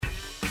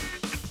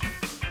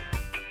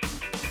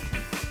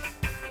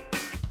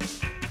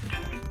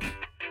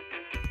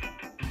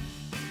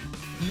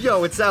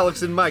Yo, it's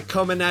Alex and Mike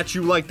coming at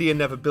you like the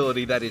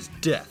inevitability that is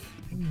death.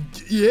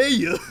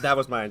 Yeah. That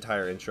was my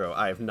entire intro.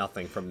 I have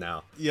nothing from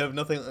now. You have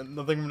nothing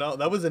from now.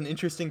 That was an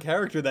interesting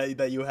character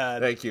that you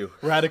had. Thank you.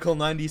 Radical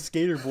 90s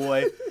skater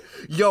boy.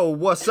 Yo,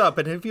 what's up?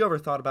 And have you ever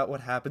thought about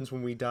what happens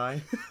when we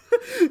die?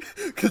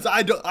 Cause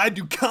I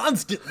do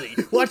constantly.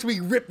 Watch me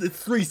rip the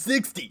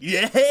 360.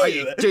 Yeah. I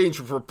eat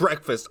danger for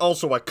breakfast.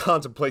 Also, I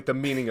contemplate the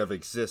meaning of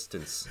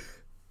existence.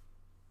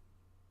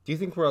 Do you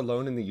think we're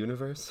alone in the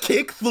universe?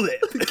 Kickflip.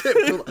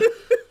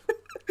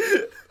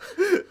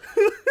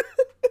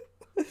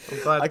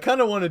 I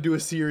kind of want to do a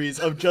series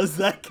of just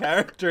that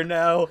character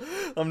now.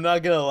 I'm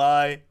not gonna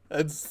lie.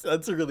 That's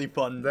a really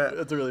fun.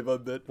 That's a really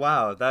fun bit.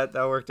 Wow, that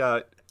worked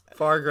out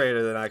far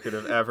greater than I could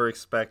have ever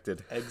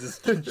expected.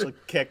 Existential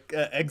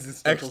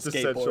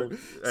skateboarder.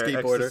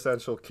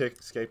 Existential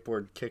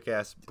skateboard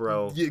kick-ass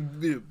bro.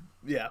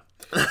 Yeah.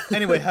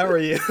 Anyway, how are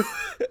you?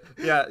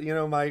 Yeah, you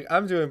know, Mike,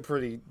 I'm doing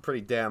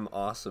pretty damn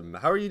awesome.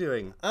 How are you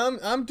doing?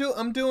 I'm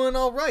doing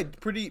all right.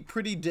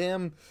 Pretty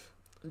damn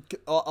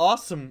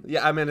awesome.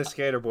 Yeah, I'm in a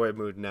skater boy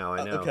mood now.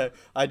 I know. Okay,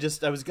 I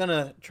was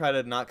gonna try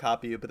to not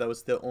copy you, but that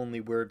was the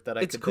only word that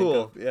I could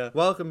cool. think of. Yeah.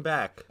 Welcome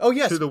back. Oh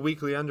yes. To the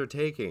Weekly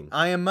Undertaking.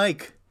 I am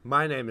Mike.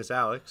 My name is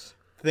Alex.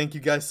 Thank you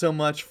guys so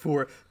much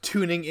for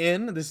tuning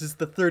in. This is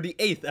the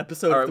 38th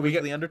episode of the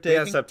Weekly Undertaking. We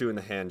gotta stop doing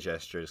the hand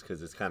gestures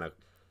because it's kind of.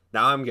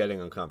 Now I'm getting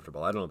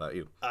uncomfortable. I don't know about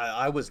you.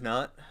 I was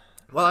not.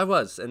 Well, I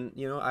was, and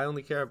you know, I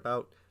only care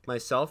about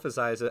myself, as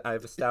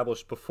I've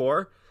established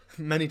before.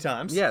 Many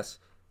times. Yes.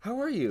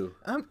 How are you?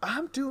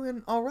 I'm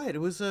doing all right. It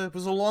was a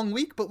long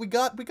week, but we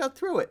got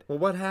through it. Well,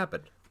 what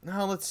happened?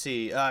 Now let's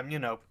see. You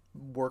know,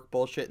 work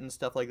bullshit and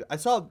stuff like that. I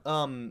saw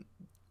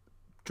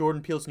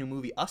Jordan Peele's new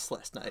movie Us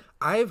last night.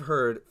 I've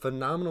heard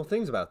phenomenal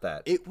things about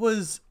that. It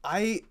was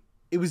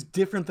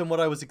different than what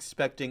I was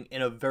expecting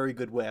in a very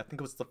good way. I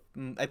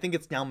think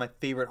it's now my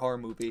favorite horror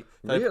movie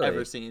that I've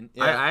ever seen.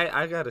 Yeah.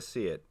 I gotta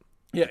see it.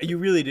 Yeah, you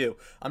really do.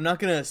 I'm not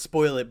going to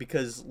spoil it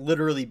because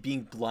literally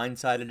being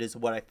blindsided is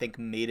what I think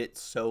made it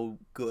so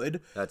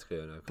good. That's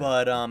good. Okay.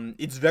 But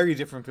it's very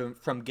different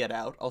from Get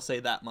Out. I'll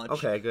say that much.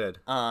 Okay, good.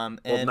 Well,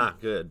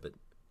 not good, but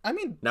I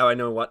mean, now I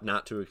know what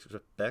not to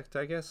expect,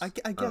 I guess. I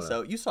guess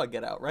so. You saw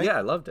Get Out, right? Yeah,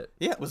 I loved it.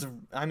 Yeah, it was,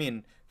 I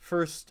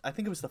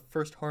think it was the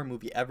first horror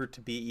movie ever to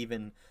be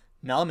even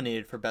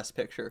nominated for Best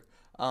Picture.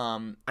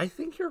 I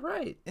think you're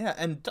right. Yeah,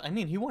 and I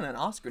mean, he won an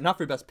Oscar, not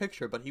for Best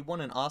Picture, but he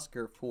won an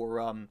Oscar for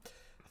I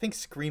think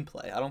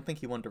screenplay. I don't think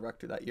he won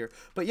director that year.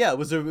 But yeah, it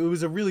was a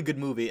really good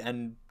movie,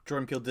 and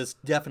Jordan Peele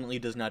definitely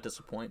does not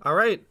disappoint. All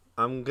right,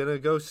 I'm gonna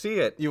go see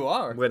it. You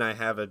are when I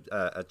have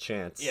a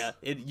chance. Yeah,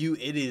 it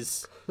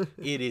is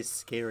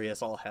scary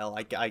as all hell.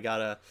 I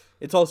gotta.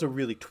 It's also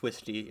really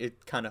twisty.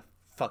 It kind of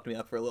fucked me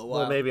up for a little while.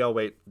 Well, maybe I'll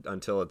wait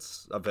until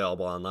it's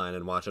available online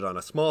and watch it on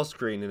a small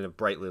screen in a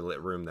brightly lit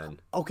room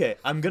then. Okay,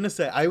 I'm gonna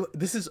say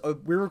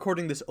we're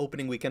recording this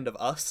opening weekend of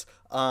Us,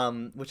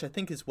 which I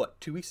think is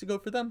 2 weeks ago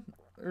for them,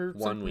 or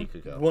 1 week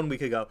ago. 1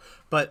 week ago,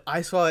 but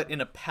I saw it in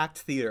a packed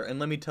theater, and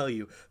let me tell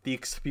you, the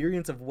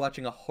experience of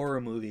watching a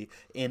horror movie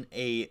in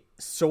a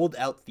sold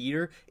out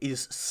theater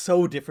is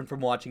so different from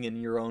watching it in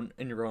your own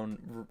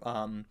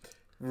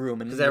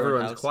room, and because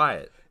everyone's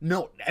quiet.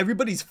 No,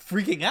 everybody's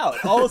freaking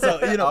out. Also,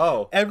 you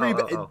know,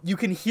 you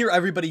can hear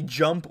everybody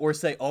jump or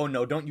say, "Oh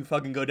no, don't you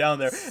fucking go down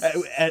there!"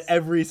 at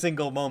every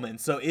single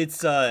moment. So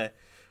it's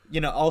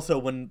also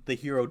when the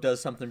hero does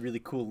something really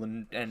cool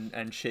and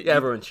shit. Yeah,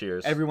 everyone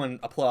cheers.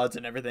 Everyone applauds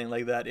and everything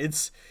like that.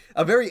 It's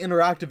a very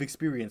interactive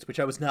experience, which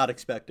I was not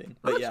expecting.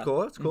 But that's cool.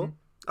 That's cool. Mm-hmm.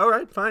 All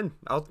right, fine.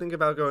 I'll think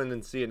about going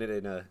and seeing it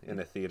in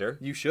a theater.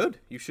 You should.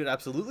 You should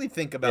absolutely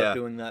think about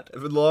doing that.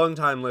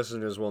 Long-time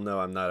listeners will know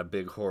I'm not a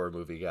big horror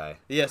movie guy.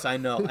 Yes, I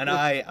know, and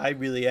I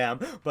really am.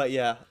 But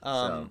yeah,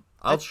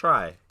 I'll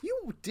try.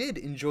 You did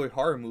enjoy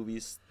horror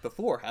movies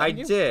before,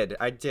 haven't you?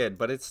 I did,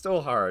 but it's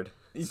still hard.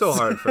 It's still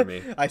hard for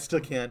me. I still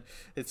can't.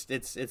 It's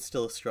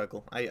still a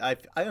struggle. I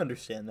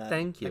understand that.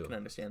 Thank you. I can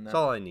understand that. That's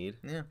all I need.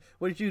 Yeah.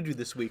 What did you do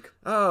this week?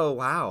 Oh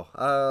wow,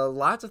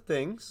 lots of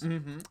things.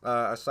 Mm-hmm.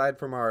 Aside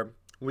from our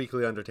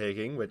Weekly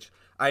Undertaking, which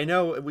I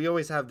know we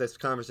always have this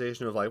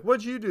conversation of like,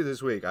 what'd you do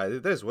this week? I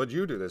did this. What'd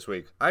you do this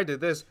week? I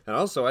did this, and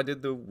also I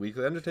did the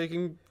Weekly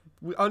Undertaking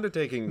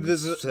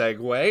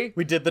segue.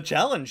 We did the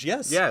challenge,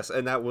 yes. Yes,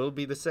 and that will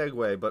be the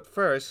segue. But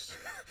first,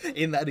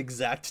 in that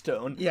exact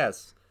tone.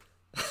 Yes.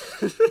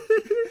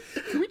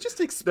 Can we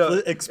just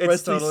expressly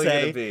totally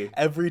say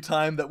every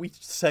time that we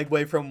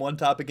segue from one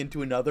topic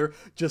into another,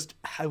 just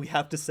how we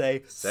have to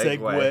say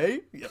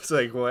segue?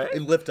 Segue.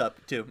 And lift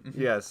up too.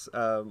 Yes.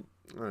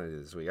 What did I do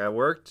this week? I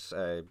worked,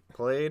 I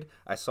played,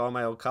 I saw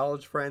my old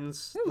college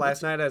friends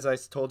last night, as I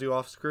told you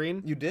off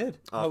screen. You did?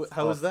 How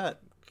was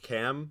that?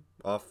 Cam,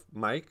 off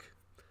mic.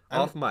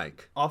 Off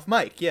mic. Off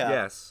mic, yeah.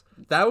 Yes.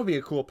 That would be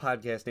a cool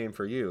podcast name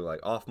for you,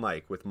 like Off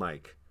Mic with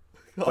Mike.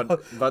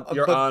 But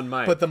you're on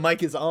mic. But the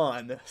mic is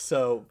on,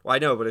 so... Well, I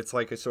know, but it's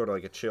like a sort of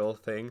like a chill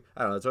thing.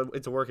 I don't know,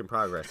 it's a work in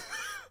progress.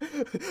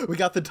 We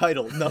got the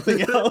title,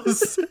 nothing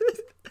else.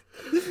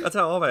 That's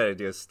how all my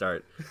ideas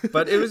start.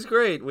 But it was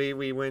great.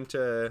 We went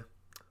to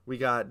we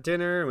got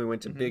dinner, and we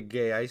went to Big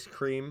Gay Ice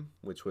Cream,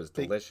 which was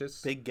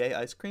delicious. Big Gay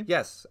Ice Cream?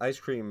 Yes, ice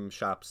cream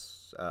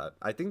shops.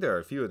 I think there are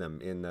a few of them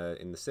in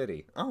the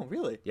city. Oh,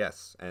 really?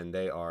 Yes, and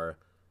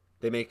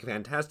they make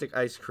fantastic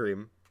ice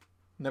cream.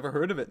 Never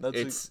heard of it.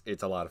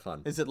 It's a lot of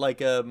fun. Is it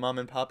like a mom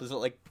and pop? Is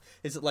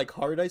it like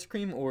hard ice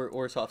cream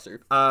or soft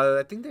serve?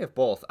 I think they have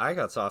both. I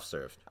got soft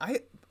served.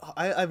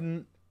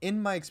 I've in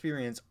my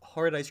experience,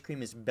 hard ice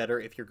cream is better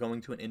if you're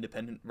going to an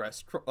independent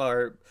restaurant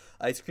or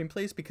ice cream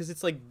place, because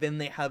it's like then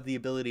they have the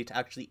ability to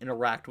actually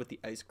interact with the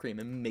ice cream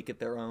and make it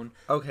their own.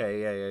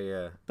 Okay,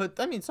 yeah. But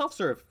I mean, soft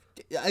serve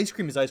ice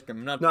cream is ice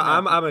cream.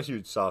 I'm a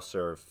huge soft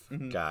serve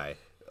guy.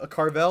 A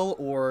Carvel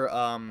or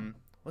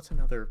what's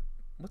another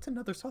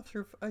soft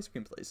serve ice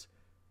cream place?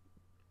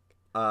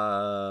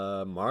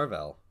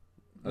 Marvel.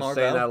 I was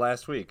saying that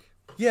last week.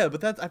 Yeah,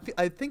 but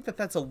I think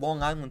that's a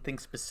Long Island thing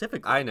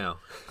specifically. I know.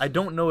 I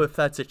don't know if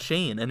that's a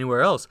chain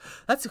anywhere else.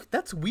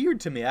 That's weird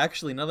to me,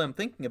 actually, now that I'm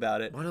thinking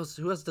about it. What else?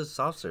 Who has the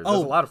soft serve? There's a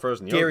lot of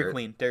frozen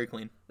yogurt. Dairy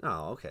Queen.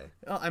 Oh, okay.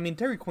 I mean,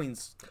 Dairy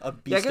Queen's a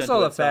beast. Yeah, I guess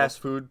all the fast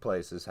food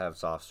places have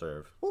soft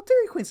serve. Well,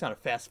 Dairy Queen's not a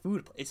fast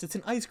food place. It's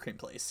an ice cream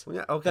place.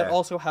 Yeah, okay. That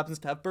also happens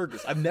to have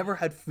burgers. I've never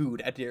had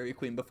food at Dairy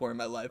Queen before in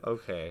my life.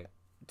 Okay.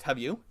 Have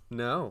you?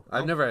 No,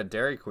 I've never had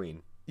Dairy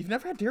Queen. You've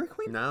never had Dairy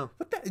Queen? No.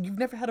 You've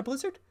never had a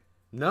Blizzard?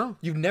 No.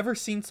 You've never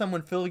seen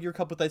someone fill your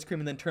cup with ice cream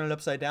and then turn it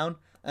upside down?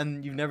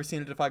 And you've never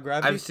seen it defy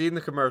gravity? I've seen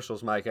the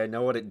commercials, Mike. I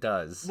know what it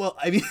does. Well,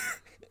 I mean,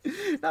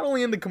 not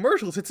only in the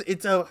commercials,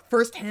 it's a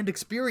first-hand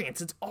experience.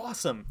 It's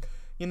awesome.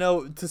 You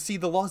know, to see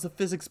the laws of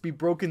physics be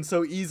broken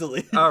so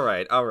easily. All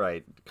right.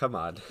 Come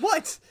on.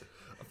 What?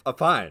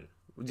 Fine.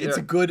 It's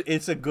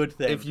a good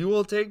thing. If you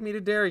will take me to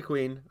Dairy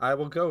Queen, I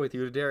will go with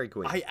you to Dairy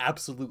Queen. I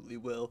absolutely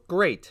will.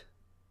 Great.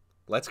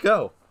 Let's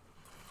go.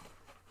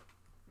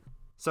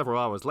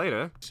 Several hours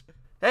later.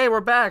 Hey,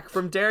 we're back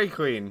from Dairy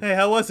Queen. Hey,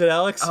 how was it,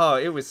 Alex? Oh,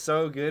 it was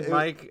so good,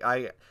 Mike.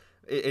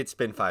 It's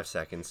been 5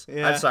 seconds.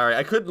 Yeah. I'm sorry.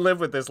 I couldn't live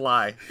with this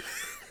lie.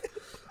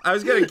 I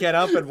was going to get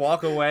up and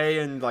walk away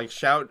and like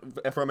shout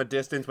from a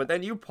distance, but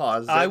then you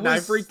paused and I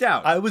freaked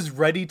out. I was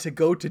ready to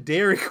go to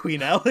Dairy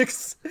Queen,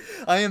 Alex.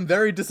 I am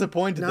very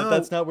disappointed that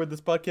that's not where this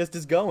podcast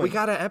is going. We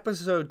got an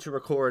episode to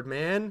record,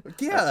 man.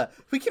 Yeah,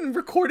 we can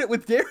record it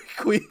with Dairy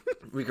Queen.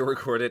 We can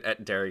record it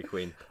at Dairy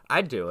Queen.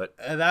 I'd do it.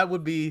 And that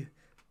would be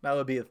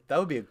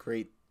a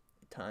great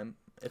time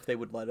if they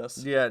would let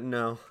us. Yeah,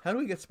 no. How do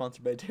we get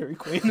sponsored by Dairy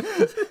Queen?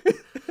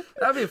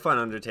 That'd be a fun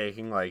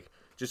undertaking,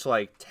 just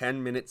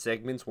 10-minute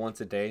segments once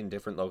a day in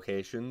different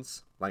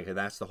locations. And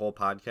that's the whole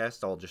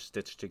podcast all just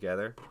stitched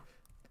together.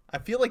 I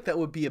feel like that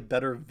would be a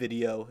better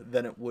video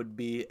than it would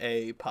be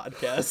a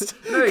podcast.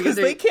 Because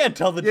they can't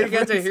tell the difference. You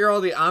get to hear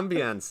all the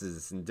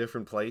ambiances in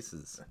different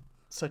places.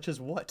 Such as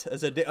what?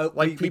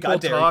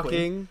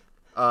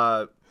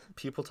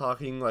 People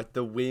talking like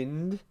the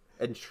wind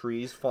and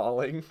trees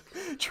falling.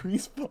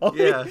 Trees falling?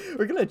 Yeah.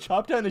 We're going to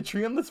chop down a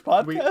tree on this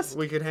podcast?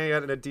 We could hang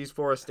out in a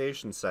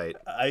deforestation site.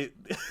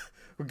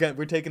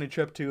 We're taking a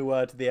trip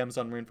to the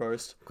Amazon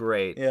rainforest.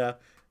 Great. Yeah.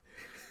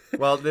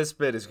 Well, this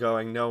bit is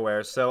going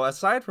nowhere. So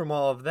aside from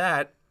all of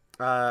that,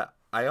 I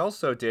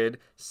also did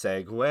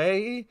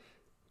Segway,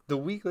 the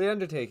weekly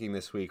undertaking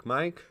this week,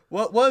 Mike.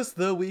 What was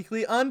the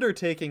weekly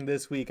undertaking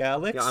this week,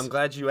 Alex? Yeah, I'm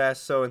glad you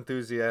asked so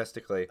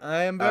enthusiastically.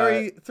 I am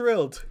very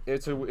thrilled.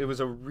 It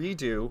was a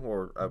redo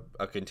or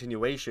a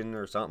continuation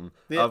or something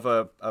of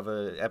a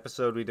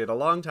episode we did a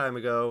long time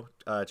ago,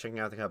 checking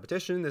out the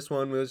competition. This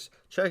one was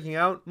checking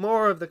out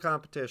more of the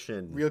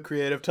competition. Real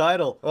creative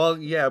title. Well,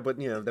 yeah, but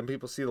then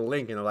people see the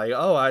link and they're like,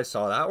 "Oh, I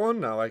saw that one.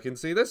 Now I can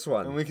see this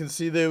one." And we can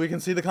see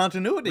the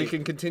continuity. We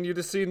can continue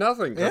to see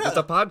nothing because it's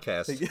a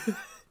podcast.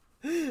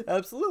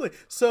 Absolutely.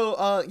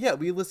 So,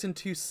 we listened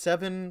to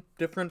 7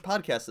 different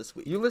podcasts this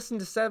week. You listened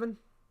to 7?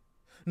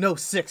 No,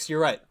 6. You're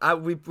right.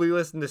 We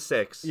listened to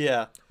 6.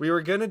 Yeah. We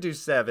were gonna do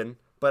 7,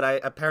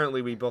 but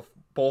apparently we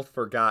both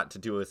forgot to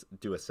do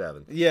a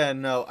 7. Yeah.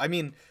 No. I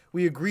mean,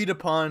 we agreed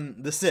upon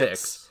the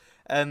 6.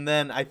 And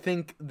then I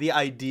think the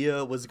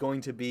idea was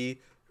going to be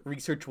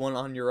research one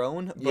on your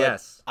own. But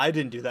yes. I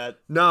didn't do that.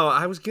 No,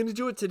 I was gonna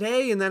do it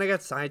today, and then I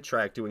got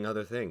sidetracked doing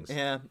other things.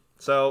 Yeah.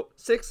 So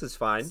 6 is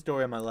fine.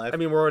 Story of my life. I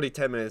mean, we're already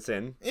 10 minutes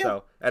in. Yeah.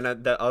 So, and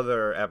the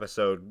other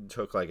episode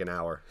took like an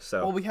hour.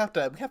 So we have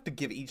to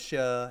give each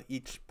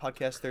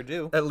podcast their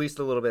due. At least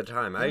a little bit of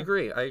time. Yeah. I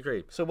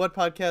agree. So what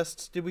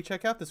podcasts did we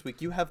check out this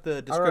week? You have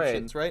the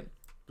descriptions, right?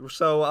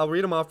 So I'll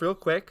read them off real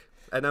quick,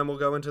 and then we'll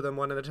go into them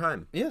one at a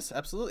time. Yes,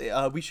 absolutely.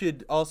 We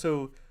should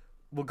also.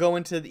 We'll go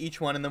into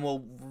each one, and then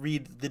we'll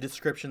read the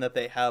description that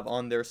they have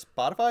on their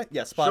Spotify.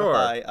 Yeah,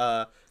 Spotify.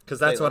 Sure. Because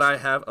that's what I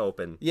have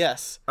open.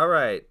 Yes. All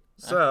right.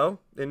 So,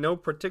 in no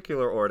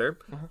particular order,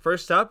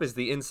 first up is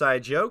the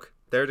inside joke.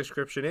 Their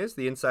description is,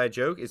 the inside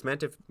joke is meant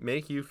to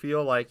make you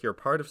feel like you're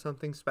part of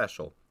something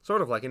special.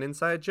 Sort of like an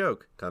inside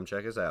joke. Come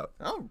check us out.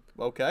 Oh,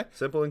 okay.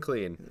 Simple and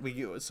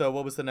clean. So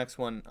what was the next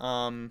one?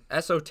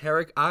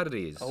 Esoteric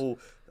Oddities. Oh,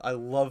 I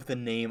love the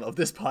name of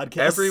this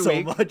podcast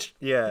so much.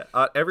 Yeah,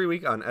 every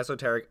week on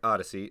Esoteric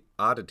Oddities.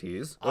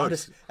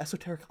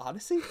 Esoteric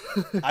Odyssey?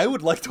 I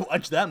would like to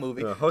watch that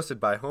movie. Hosted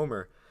by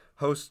Homer.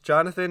 host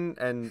Jonathan,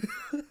 and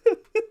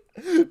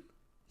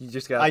you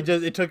just got.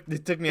 It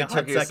took me a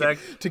hot second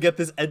to get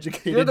this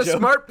educated. You're the joke.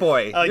 smart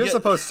boy. You're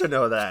supposed to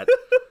know that.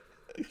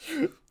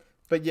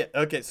 But yeah,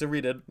 okay. So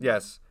read it.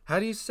 Yes. How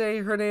do you say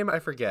her name? I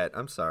forget.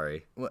 I'm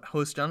sorry. What,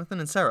 host Jonathan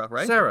and Sarah,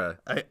 right? Sarah.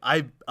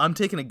 I'm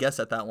taking a guess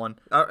at that one.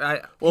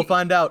 We'll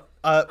find out.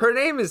 Her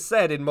name is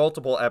said in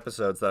multiple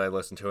episodes that I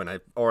listened to, and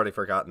I've already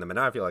forgotten them, and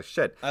now I feel like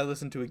shit. I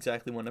listened to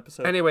exactly one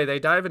episode. Anyway, they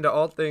dive into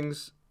all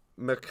things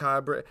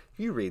macabre.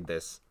 You read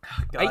this.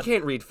 God. I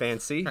can't read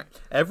fancy.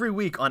 Every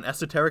week on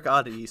Esoteric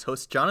Oddities,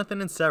 hosts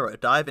Jonathan and Sarah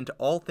dive into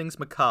all things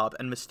macabre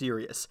and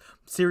mysterious.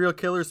 Serial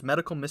killers,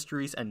 medical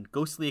mysteries, and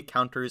ghostly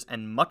encounters,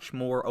 and much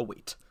more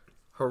await.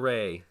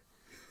 Hooray.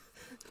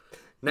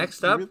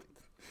 Next up.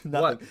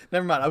 What?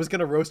 Never mind. I was going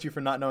to roast you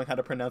for not knowing how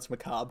to pronounce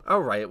macabre.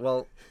 All right.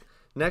 Well,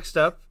 next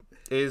up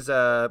is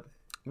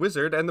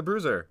Wizard and the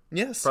Bruiser.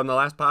 Yes. From the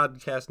Last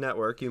Podcast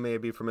Network. You may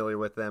be familiar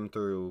with them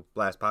through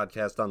Last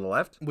Podcast on the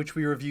Left, which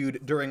we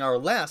reviewed during our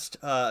last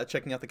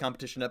Checking Out the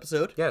Competition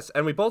episode. Yes,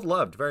 and we both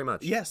loved very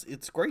much. Yes,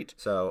 it's great.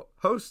 So,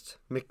 hosts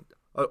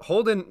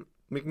Holden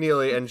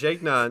McNeely and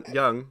Jake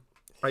Young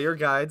are your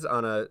guides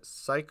on a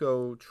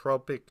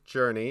psychotropic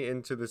journey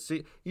into the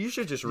sea. You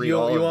should just read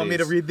all of these. You want me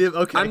to read them?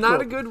 Okay, I'm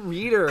not a good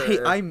reader. Hey,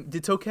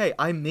 it's okay.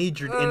 I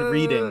majored in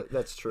reading.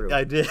 That's true.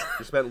 I did.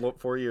 You spent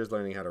 4 years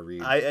learning how to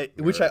read.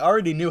 Which I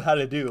already knew how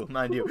to do,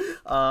 mind you.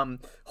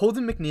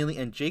 Holden McNeely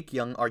and Jake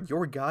Young are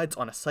your guides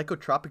on a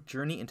psychotropic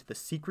journey into the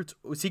secret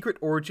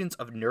origins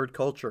of nerd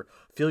culture.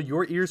 Fill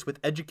your ears with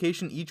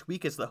education each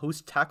week as the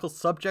host tackles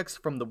subjects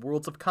from the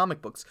worlds of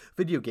comic books,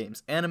 video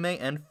games, anime,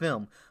 and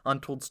film.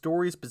 Untold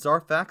stories,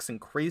 bizarre facts,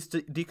 and crazed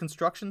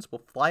deconstructions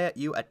will fly at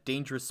you at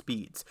dangerous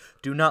speeds.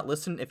 Do not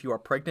listen if you are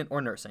pregnant or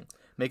nursing.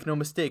 Make no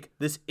mistake,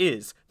 this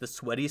is the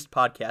sweatiest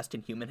podcast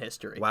in human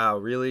history. Wow,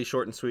 really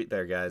short and sweet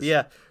there, guys.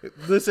 Yeah.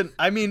 Listen,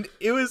 I mean,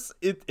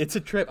 it's a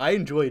trip. I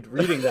enjoyed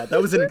reading that.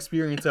 That was an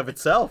experience of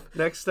itself.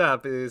 Next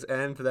up is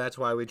And That's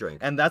Why We Drink.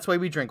 And That's Why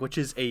We Drink, which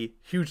is a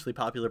hugely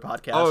popular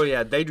podcast. Oh,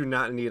 yeah, they do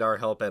not need our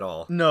help at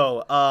all.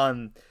 No,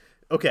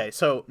 okay,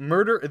 so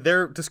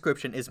their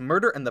description is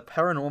murder and the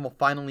paranormal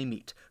finally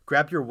meet.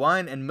 Grab your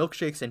wine and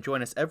milkshakes and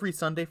join us every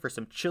Sunday for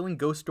some chilling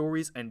ghost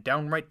stories and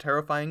downright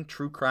terrifying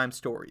true crime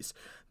stories.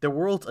 The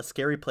world's a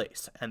scary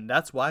place, and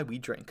that's why we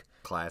drink.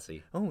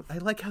 Classy. Oh, I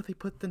like how they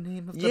put the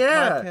name of the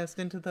podcast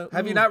into the...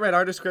 Have you not read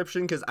our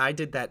description? Because I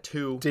did that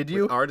too. Did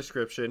you? Our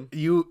description.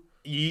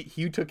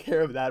 You took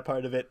care of that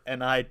part of it,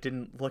 and I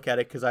didn't look at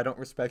it because I don't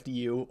respect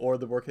you or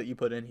the work that you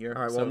put in here.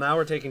 All right, well, now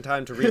we're taking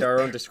time to read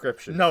our own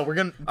description. No, we're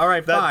gonna... All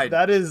right, fine.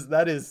 That is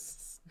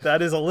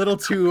a little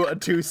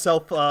too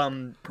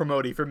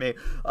self-promoting for me.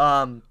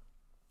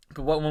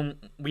 But what one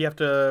we have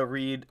to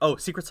read... Oh,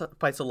 Secret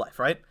Spice of Life,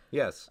 right?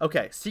 Yes.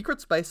 Okay, Secret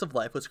Spice of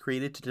Life was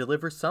created to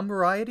deliver some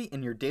variety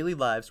in your daily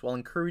lives while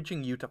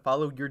encouraging you to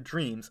follow your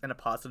dreams in a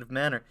positive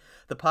manner.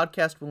 The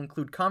podcast will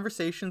include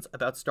conversations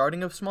about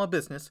starting a small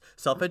business,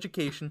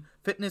 self-education,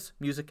 fitness,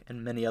 music,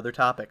 and many other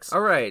topics.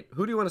 All right,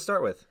 who do you want to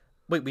start with?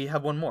 Wait, we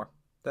have one more.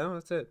 No,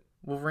 that's it.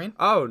 Wolverine?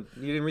 Oh,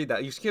 you didn't read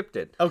that. You skipped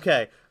it.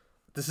 Okay.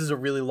 This is a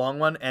really long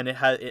one, and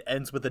it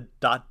ends with a ...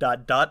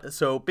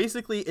 So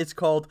basically, it's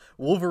called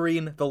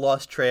Wolverine: The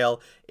Lost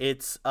Trail.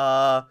 It's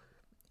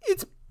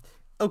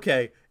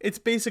okay. It's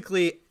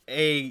basically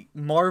a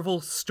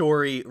Marvel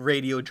story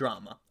radio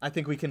drama. I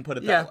think we can put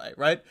it that way,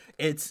 right?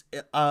 It's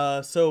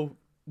So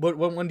what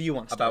one do you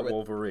want to start with?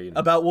 Wolverine.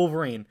 About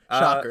Wolverine.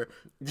 Shocker.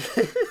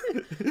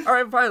 All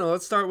right, fine.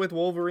 Let's start with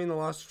Wolverine: The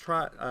Lost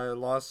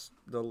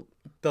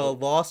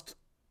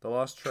The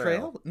Lost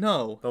Trail?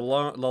 No. The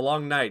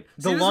Long Night.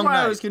 The See, Long this is why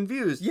Night. I was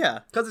confused.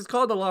 Yeah. Because it's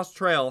called The Lost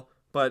Trail,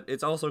 but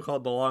it's also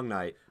called The Long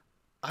Night.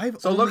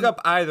 So look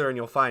up either and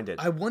you'll find it.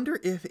 I wonder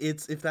if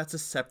that's a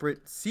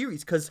separate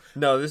series, because...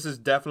 No, this is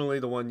definitely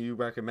the one you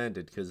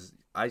recommended, because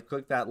I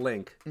clicked that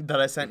link.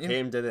 That I sent you?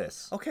 Came to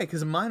this. Okay,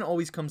 because mine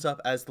always comes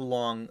up as The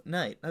Long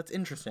Night. That's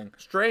interesting.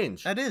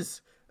 Strange. That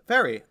is.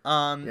 Very.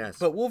 Yes.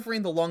 But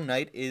Wolverine: The Long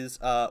Night is,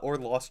 or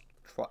Lost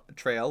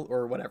Trail,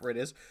 or whatever it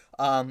is,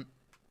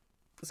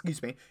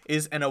 excuse me,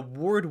 is an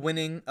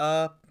award-winning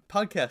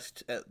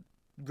podcast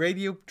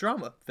radio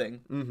drama thing.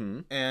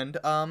 Mm-hmm. And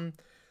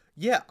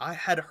yeah, I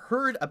had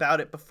heard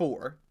about it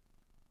before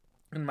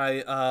in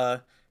my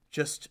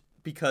just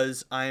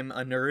because I'm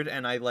a nerd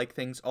and I like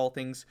all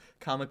things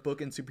comic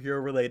book and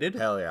superhero related.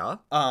 Hell yeah.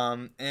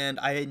 And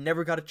I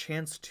never got a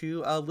chance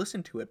to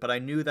listen to it, but I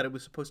knew that it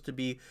was supposed to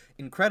be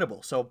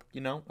incredible. So,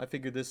 I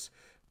figured this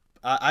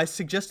I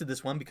suggested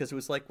this one because it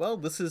was like, well,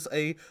 this is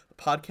a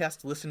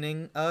podcast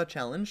listening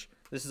challenge.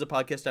 This is a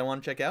podcast I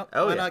want to check out.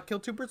 Why not kill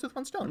two birds with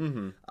one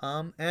stone?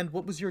 Mm-hmm. And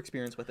what was your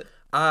experience with it?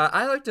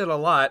 I liked it a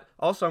lot.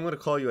 Also, I'm going to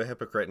call you a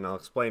hypocrite, and I'll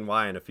explain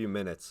why in a few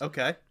minutes.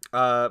 Okay.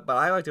 But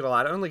I liked it a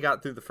lot. I only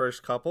got through the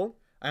first couple.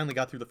 I only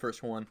got through the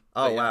first one.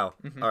 Oh, yeah. Wow.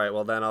 Mm-hmm. All right,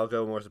 well, then I'll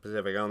go more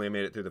specific. I only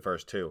made it through the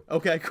first two.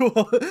 Okay,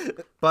 cool.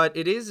 But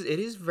it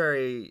is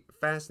very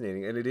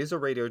fascinating, and it is a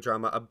radio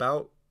drama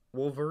about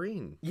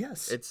Wolverine.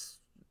 Yes. It's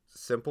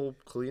simple,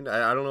 clean.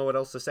 I don't know what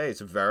else to say.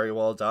 It's very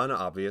well done,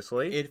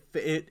 obviously. It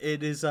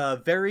is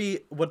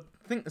very... What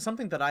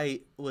something that I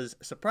was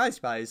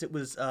surprised by is it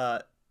was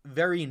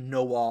very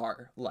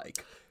noir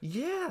like.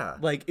 Yeah.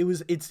 Like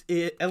it's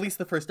at least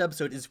the first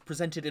episode is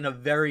presented in a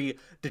very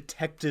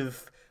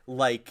detective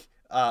like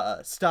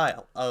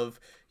style of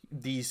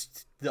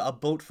a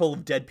boat full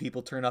of dead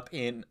people turn up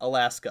in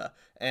Alaska,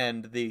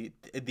 and the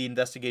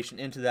investigation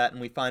into that, and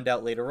we find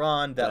out later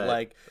on that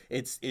like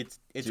it's dude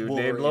Wolverine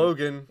named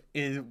Logan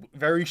is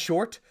very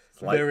short,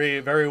 very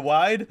very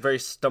wide, very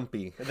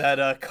stumpy,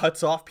 that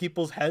cuts off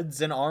people's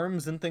heads and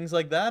arms and things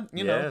like that.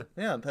 You know,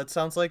 that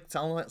sounds like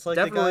definitely,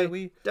 the guy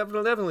we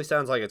definitely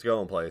sounds like it's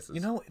going places.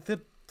 You know, the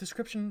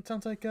description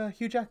sounds like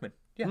Hugh Jackman.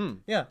 Yeah,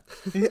 yeah.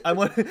 I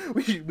want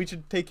we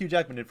should take Hugh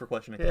Jackman in for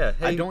questioning. Yeah,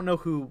 hey. I don't know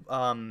who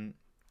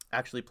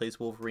actually plays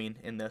Wolverine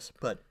in this,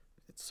 but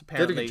it's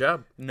apparently did a good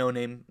job. No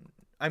name.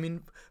 I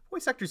mean,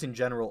 voice actors in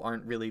general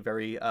aren't really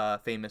very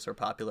famous or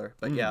popular,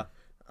 but yeah.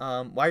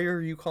 Why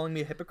are you calling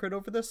me a hypocrite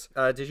over this?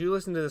 Did you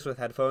listen to this with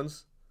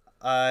headphones?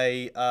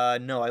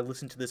 No, I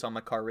listened to this on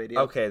my car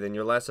radio. Okay, then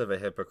you're less of a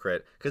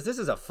hypocrite, because this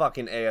is a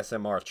fucking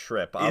ASMR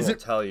trip. I will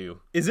tell you.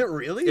 Is it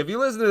really? If you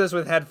listen to this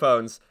with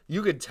headphones,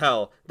 you could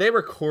tell they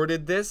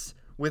recorded this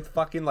with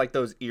fucking like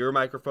those ear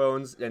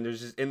microphones, and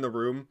there's just in the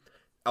room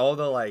all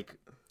the like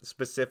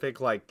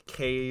specific like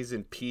K's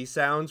and P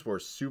sounds were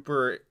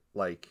super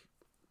like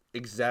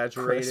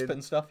exaggerated, crisp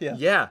and stuff.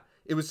 Yeah,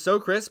 it was so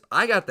crisp.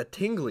 I got the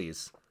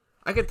tinglies.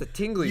 I get the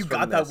tinglies. You from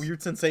got this. that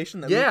weird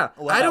sensation. Wow.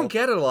 I don't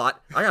get it a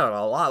lot. I got it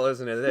a lot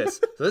listening to this.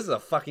 So this is a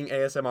fucking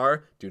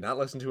ASMR. Do not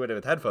listen to it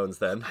with headphones.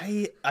 Then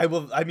I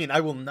will. I mean,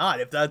 I will not.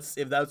 If that's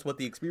what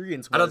the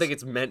experience was. I don't think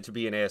it's meant to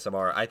be an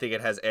ASMR. I think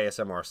it has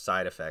ASMR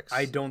side effects.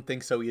 I don't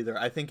think so either.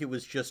 I think it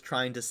was just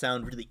trying to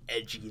sound really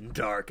edgy and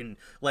dark, and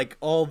like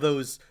all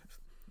those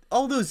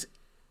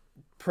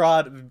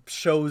prod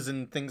shows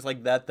and things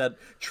like that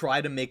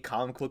try to make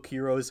comic book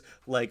heroes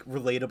like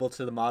relatable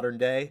to the modern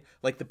day,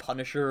 like the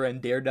Punisher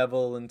and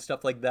Daredevil and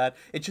stuff like that.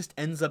 It just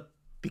ends up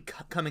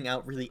coming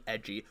out really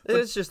edgy. But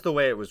it's just the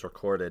way it was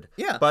recorded.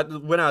 Yeah.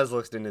 But when I was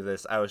listening to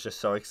this, I was just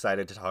so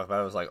excited to talk about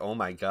it. I was like, oh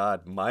my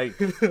god, Mike,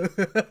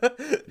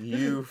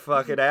 you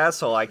fucking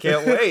asshole! I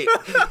can't wait.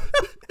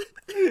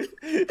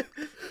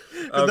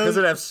 Because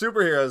it has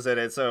superheroes in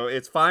it, so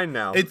it's fine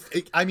now.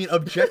 I mean,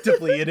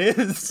 objectively, it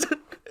is.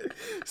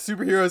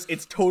 Superheroes,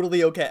 it's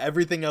totally okay.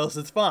 Everything else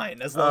is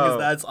fine as long as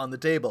that's on the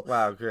table.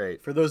 Wow,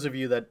 great. For those of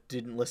you that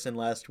didn't listen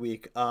last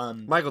week,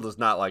 Michael does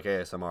not like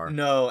ASMR.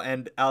 No,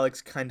 and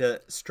Alex kind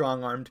of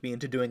strong-armed me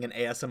into doing an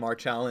ASMR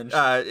challenge.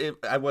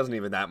 I wasn't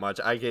even that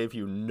much. I gave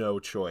you no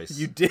choice.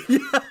 You did?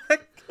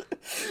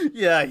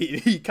 Yeah,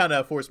 he kind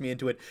of forced me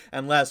into it,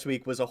 and last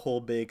week was a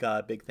whole big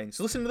thing.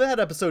 So listen to that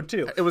episode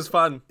too. It was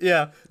fun.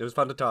 Yeah, it was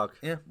fun to talk.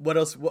 Yeah. What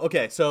else?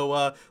 Okay,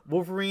 so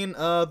Wolverine,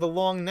 The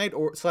Long Night /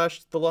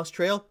 The Lost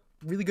Trail,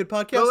 really good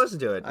podcast. Go listen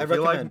to it. I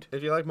recommend.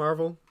 If you like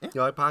Marvel,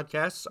 you like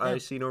podcasts, I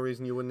see no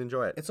reason you wouldn't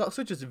enjoy it. It's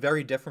also just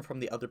very different from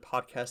the other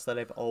podcasts that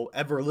I've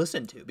ever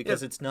listened to,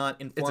 because it's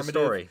not informative. It's a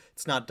story.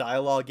 It's not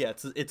dialogue. Yeah,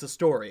 it's a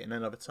story in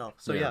and of itself.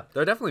 So yeah.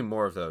 There are definitely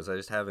more of those. I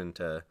just haven't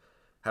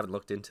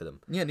looked into them.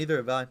 Yeah, neither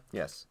have I.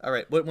 Yes. All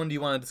right, what one do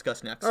you want to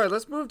discuss next? All right,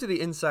 let's move to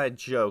the inside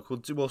joke.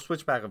 We'll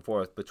switch back and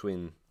forth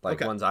between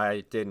ones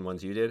I did and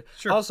ones you did.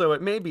 Sure. Also,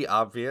 it may be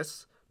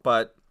obvious,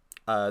 but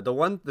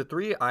the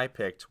three I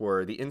picked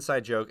were the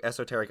inside joke,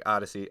 esoteric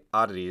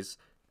oddities,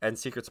 and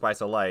secret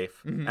spice of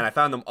life, and I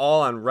found them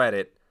all on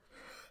Reddit.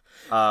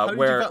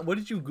 What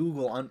did you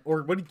Google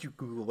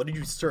what did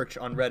you search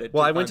on Reddit?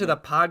 Well, I went to the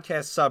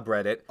podcast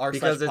subreddit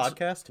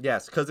r/podcast.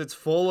 Yes, because it's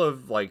full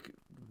of like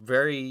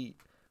very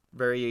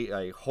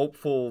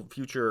hopeful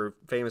future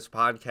famous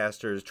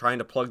podcasters trying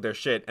to plug their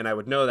shit, and I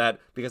would know that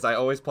because I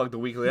always plug the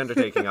Weekly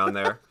Undertaking on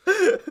there.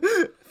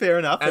 Fair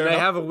enough. And they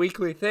have a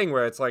weekly thing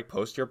where it's like,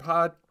 post your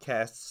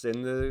podcasts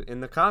in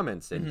the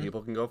comments, and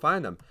people can go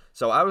find them.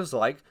 So I was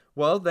like,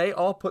 well, they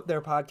all put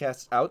their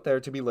podcasts out there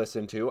to be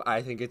listened to.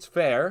 I think it's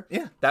fair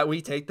that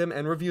we take them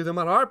and review them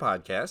on our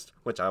podcast,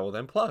 which I will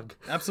then plug.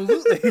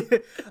 Absolutely.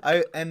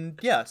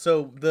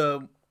 So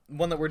the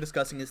one that we're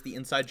discussing is the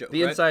inside joke.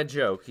 The inside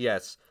joke,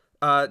 yes.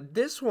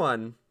 This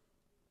one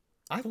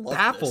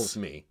baffles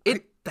me.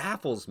 It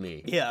baffles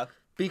me. Yeah.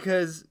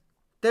 Because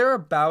they're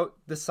about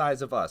the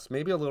size of us,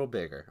 maybe a little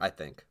bigger, I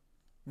think.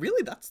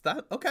 Really? That's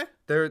that? Okay.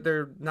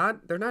 They're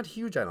not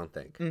huge, I don't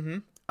think.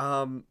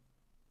 Mm-hmm.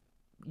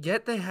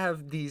 Yet they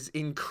have these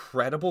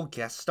incredible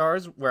guest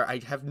stars where I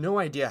have no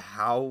idea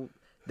how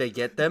they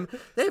get them.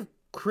 They have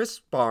Chris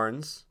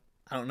Barnes.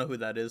 I don't know who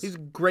that is. He's a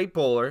great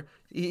bowler.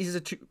 He's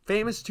a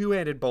famous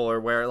two-handed bowler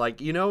where,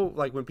 like, you know,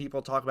 like when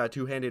people talk about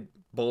two-handed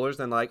bowlers,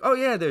 then like, oh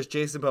yeah, there's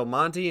Jason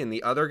Belmonte and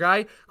the other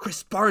guy.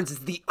 Chris Barnes is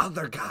the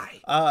other guy.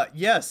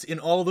 Yes, in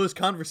all those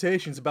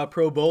conversations about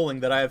pro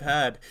bowling that I have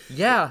had.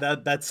 Yeah.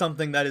 That's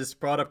something that is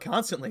brought up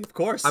constantly, of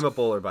course. I'm a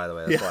bowler, by the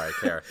way. That's why I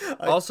care.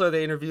 Also,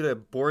 they interviewed a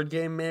board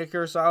game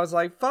maker, so I was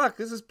like, fuck,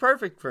 this is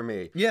perfect for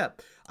me. Yeah.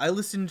 I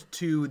listened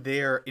to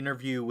their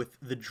interview with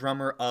the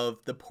drummer of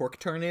the Pork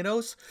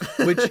Tornadoes,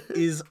 which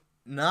is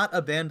not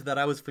a band that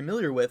I was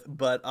familiar with,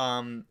 but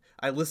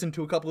I listened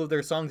to a couple of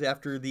their songs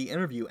after the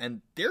interview,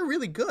 and they're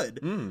really good.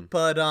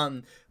 But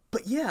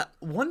But yeah,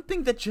 one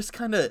thing that just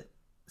kind of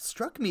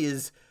struck me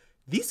is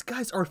these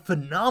guys are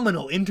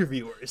phenomenal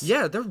interviewers.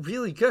 Yeah, they're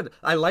really good.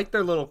 I like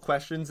their little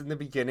questions in the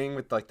beginning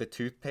with like the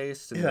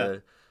toothpaste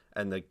and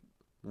the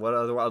what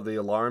other the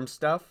alarm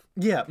stuff.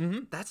 Yeah,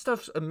 that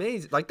stuff's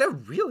amazing. Like they're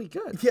really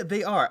good. Yeah,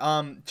 they are.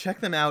 Check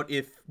them out.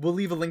 We'll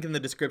leave a link in the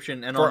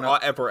description and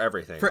for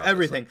everything. For obviously.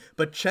 Everything,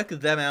 but check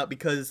them out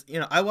because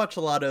I watch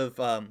a lot of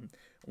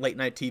late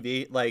night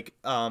TV, like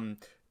The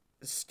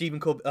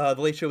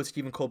Late Show with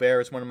Stephen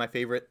Colbert is one of my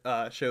favorite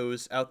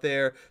shows out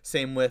there.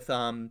 Same with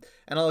and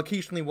I'll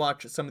occasionally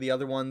watch some of the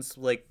other ones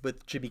like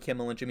with Jimmy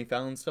Kimmel and Jimmy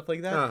Fallon, stuff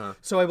like that.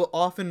 So I will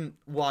often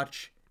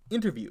watch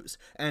interviews,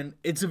 and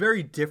it's a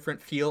very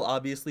different feel,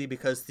 obviously,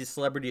 because the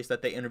celebrities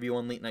that they interview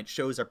on late night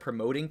shows are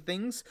promoting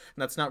things,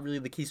 and that's not really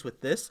the case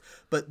with this.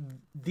 But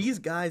these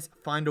guys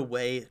find a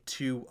way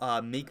to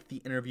make the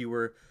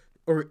interviewer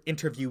or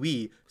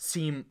interviewee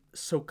seem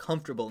so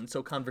comfortable and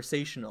so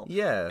conversational.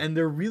 Yeah. And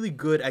they're really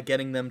good at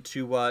getting them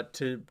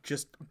to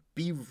just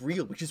be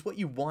real, which is what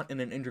you want in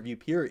an interview,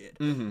 period.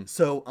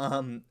 So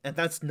and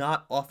that's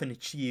not often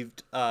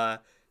achieved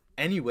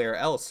anywhere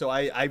else. So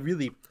I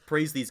really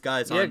praise these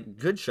guys. Yeah,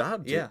 good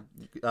job, dude.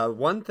 Yeah.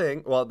 One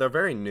thing, well, they're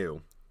very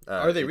new.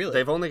 Are they really?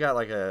 They've only got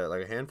like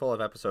a handful of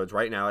episodes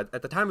right now.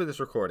 At the time of this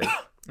recording,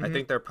 I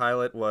think their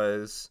pilot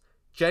was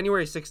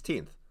January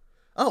 16th.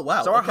 Oh,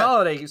 wow. So our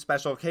holiday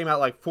special came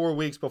out like 4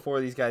 weeks before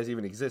these guys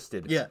even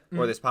existed. Yeah.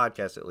 Or this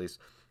podcast, at least.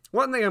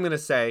 One thing I'm going to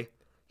say,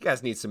 you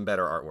guys need some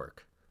better artwork.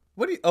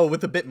 What do you... Oh,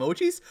 with the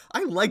Bitmojis?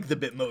 I like the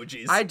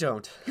Bitmojis. I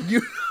don't.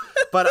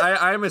 But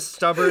I'm a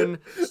stubborn,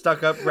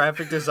 stuck-up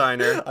graphic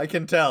designer. I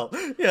can tell.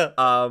 Yeah.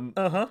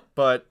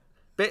 But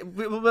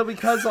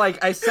because,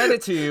 like, I sent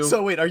it to you.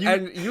 So wait, are you...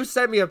 And you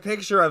sent me a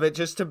picture of it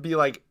just to be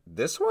like,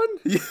 this one?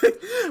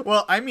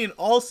 Well, I mean,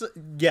 also,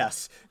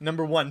 yes,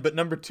 number one. But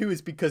number two is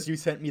because you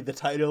sent me the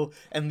title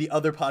and the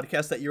other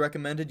podcast that you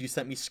recommended. You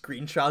sent me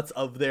screenshots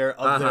of their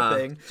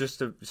thing.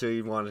 So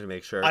you wanted to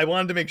make sure. I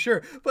wanted to make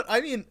sure. But,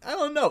 I mean, I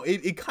don't know.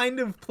 It kind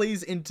of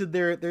plays into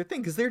their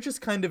thing because they're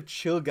just kind of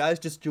chill guys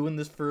just doing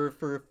this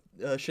for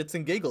shits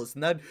and giggles,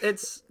 and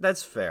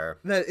that's fair.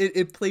 That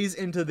it plays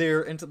into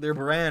their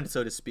brand,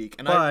 so to speak.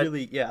 And I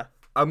really,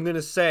 I'm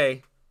gonna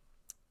say,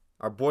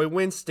 our boy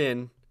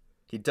Winston,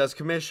 he does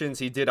commissions.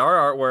 He did our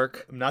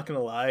artwork. I'm not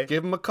gonna lie.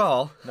 Give him a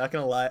call. I'm not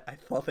gonna lie. I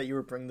thought that you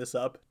were bringing this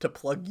up to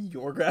plug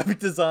your graphic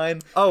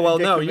design. Oh well,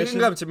 no, you can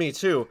come to me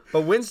too.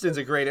 But Winston's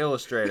a great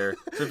illustrator,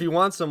 so if you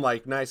want some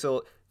like nice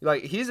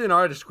like he's in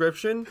our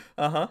description.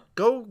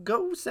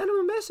 Go send him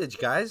a message,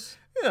 guys.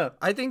 Yeah,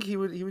 I think he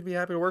would be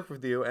happy to work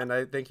with you, and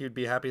I think he would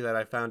be happy that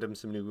I found him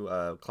some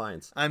new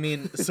clients. I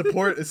mean,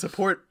 support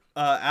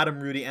Adam,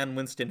 Rudy, and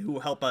Winston, who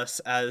help us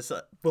as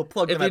we'll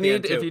plug them at the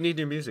end too. If you need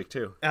new music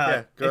too,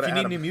 if you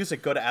need new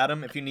music, go to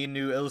Adam. If you need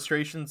new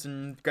illustrations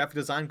and graphic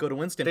design, go to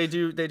Winston. They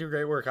do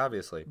great work,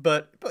 obviously.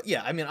 But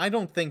yeah, I mean, I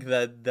don't think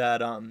that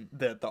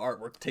the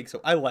artwork takes.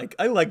 I like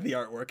the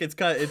artwork.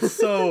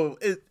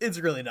 It's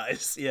really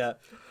nice. Yeah.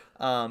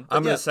 I'm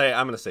gonna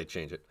say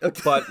change it.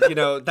 Okay.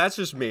 But that's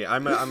just me.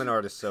 I'm an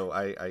artist, so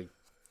I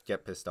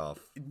get pissed off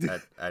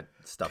at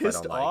stuff I don't like.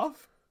 Pissed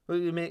off? Well,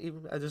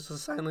 there's a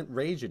silent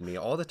rage in me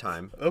all the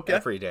time. Okay.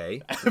 Every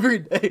day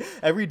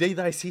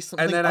that I see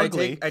something and then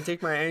ugly. I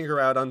take my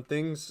anger out on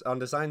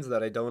designs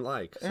that I don't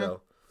like.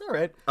 So. All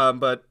right.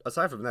 But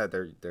aside from that,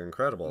 they're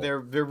incredible. They're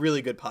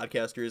really good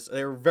podcasters.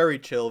 They're very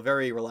chill,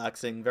 very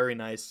relaxing, very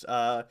nice.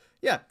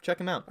 Yeah, check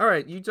them out. All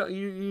right, you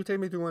take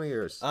me through one of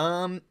yours.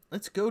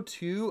 Let's go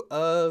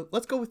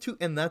with two,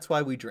 and that's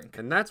why we drink.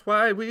 And that's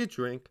why we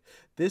drink.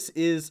 This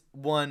is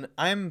one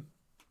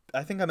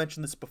I think I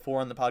mentioned this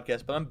before on the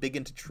podcast, but I'm big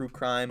into true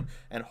crime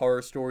and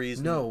horror stories.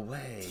 No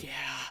way.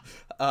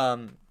 Yeah.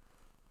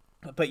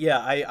 But yeah,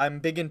 I'm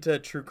big into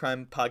true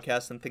crime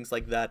podcasts and things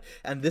like that.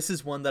 And this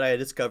is one that I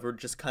discovered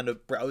just kind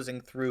of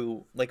browsing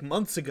through, like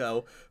months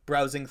ago,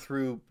 browsing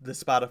through the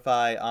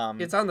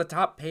Spotify. It's on the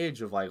top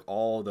page of like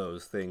all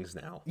those things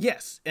now.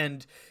 Yes,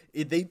 and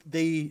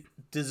they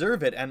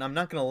deserve it. And I'm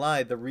not going to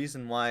lie, the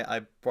reason why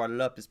I brought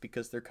it up is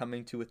because they're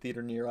coming to a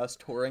theater near us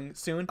touring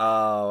soon.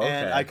 Oh, okay.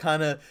 And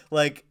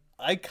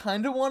I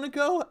kind of want to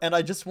go, and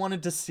I just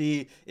wanted to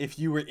see if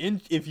you would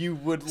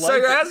like. So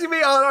you're asking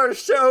me on our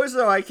show,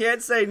 so I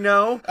can't say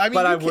no. I mean,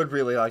 but I would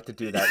really like to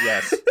do that.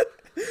 Yes.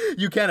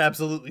 You can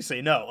absolutely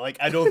say no. Like,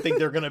 I don't think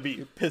they're gonna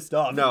be pissed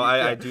off. No,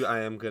 I do. I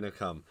am gonna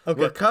come. Okay.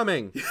 We're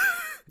coming.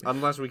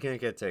 Unless we can't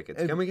get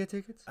tickets. Can we get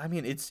tickets? I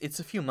mean, it's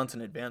a few months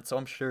in advance, so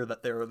I'm sure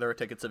that there are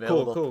tickets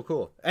available.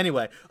 Cool.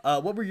 Anyway,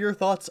 what were your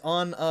thoughts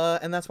on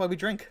And That's Why We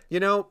Drink?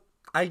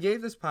 I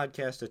gave this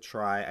podcast a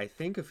try, I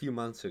think, a few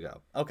months ago.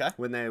 Okay.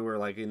 When they were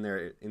like in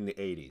the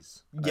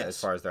 80s. Yes.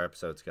 As far as their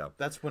episodes go.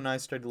 That's when I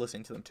started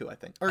listening to them too, I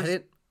think. Or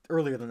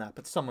earlier than that,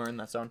 but somewhere in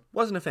that zone.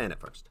 Wasn't a fan at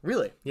first.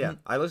 Really? Yeah.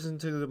 Mm-hmm. I listened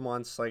to them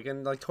once,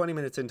 and 20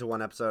 minutes into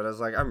one episode, I was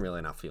like, I'm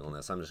really not feeling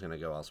this. I'm just going to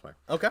go elsewhere.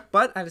 Okay.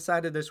 But I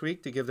decided this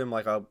week to give them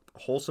a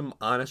wholesome,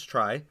 honest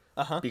try.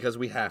 Because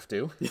we have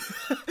to.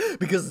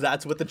 Because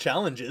that's what the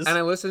challenge is. And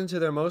I listened to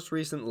their most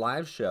recent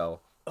live show.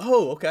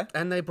 Oh, okay.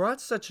 And they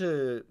brought such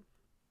a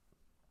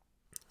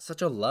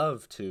such a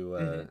love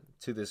to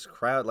this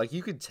crowd. Like,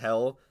 you could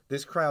tell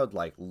this crowd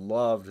like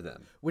loved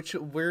them.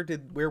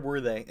 Where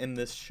were they in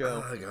this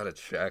show? I gotta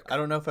check. I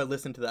don't know if I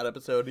listened to that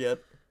episode yet.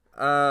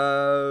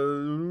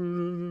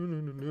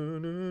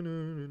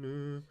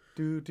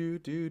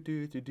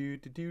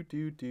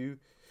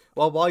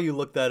 Well, while you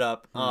look that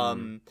up,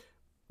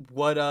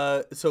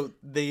 so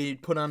they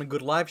put on a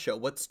good live show.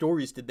 What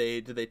stories did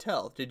they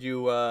tell? Did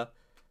you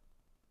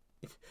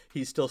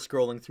He's still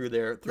scrolling through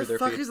their The feed.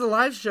 fuck is the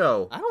live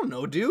show? I don't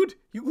know, dude.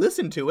 You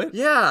listen to it.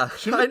 Yeah,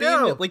 Shouldn't I it be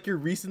know. like your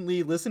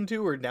recently listened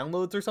to or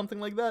downloads or something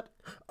like that?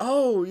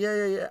 Oh,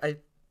 yeah. I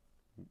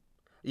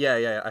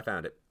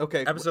found it.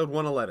 Okay. Episode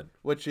 111.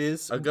 Which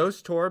is A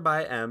Ghost Tour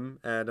by M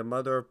and a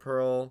Mother of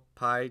Pearl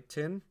Pie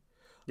Tin.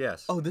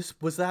 Yes. Oh,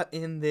 was that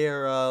in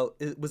their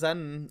was that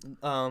in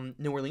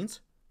New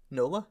Orleans?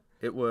 NOLA?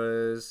 It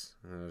was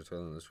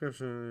the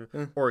description.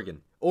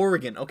 Oregon.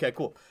 Oregon. Okay,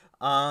 cool.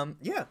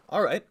 Yeah,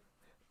 all right.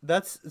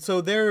 That's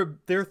so their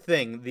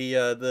thing.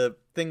 The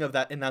thing of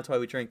that, and that's why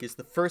we drink, is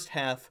the first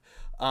half.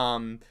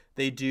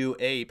 They do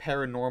a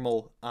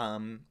paranormal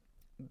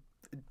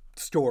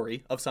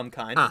story of some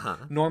kind.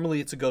 Normally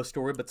it's a ghost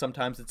story, but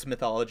sometimes it's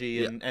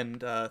mythology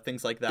and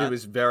things like that. It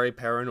was very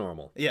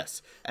paranormal.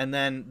 Yes. And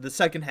then the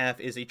second half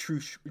is a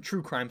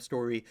true crime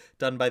story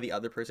done by the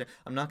other person.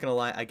 I'm not going to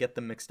lie, I get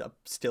them mixed up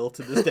still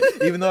to this day.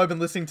 Even though I've been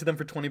listening to them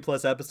for 20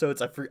 plus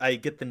episodes, I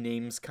get the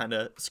names kind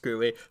of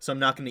screwy, so I'm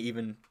not going to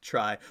even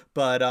try.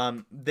 But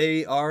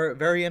they are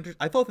very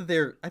interesting. I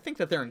think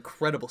that they're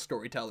incredible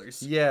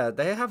storytellers. Yeah,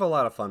 they have a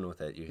lot of fun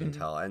with it, you can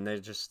tell. And they're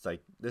just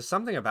like, there's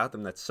something about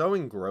them that's so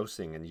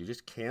engrossing and you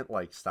just can't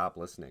like stop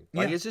listening.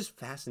 Like, it's just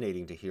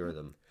fascinating to hear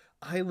them.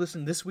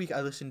 This week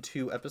I listened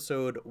to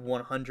episode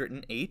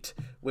 108,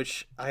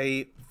 which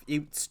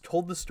it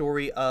told the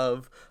story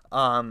of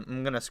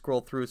I'm gonna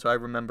scroll through so I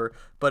remember,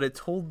 but it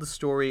told the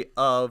story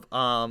of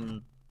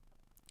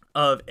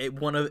it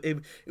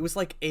was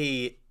like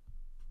a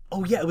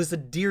it was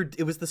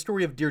the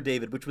story of Dear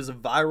David, which was a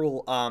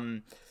viral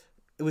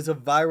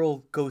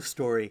ghost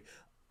story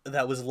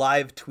that was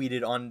live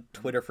tweeted on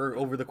Twitter for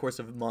over the course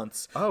of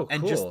months. Oh, cool.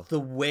 And just the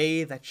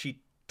way that she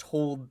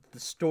told the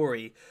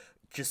story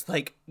just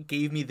like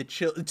gave me the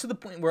chill, to the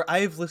point where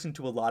I've listened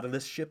to a lot of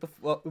this shit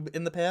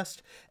in the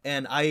past,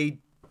 and I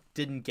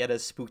didn't get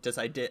as spooked as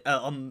I did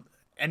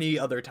any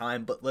other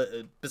time, but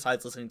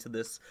besides listening to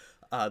this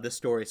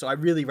story. So I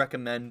really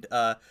recommend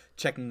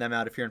checking them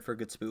out if you're in for a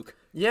good spook.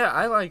 Yeah,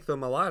 I like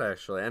them a lot,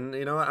 actually. And,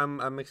 you know,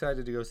 I'm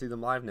excited to go see them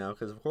live now,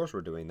 because of course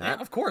we're doing that.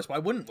 Yeah, of course. Why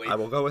wouldn't we? I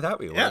will go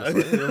without you,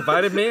 honestly. You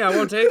invited me, I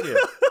won't take you.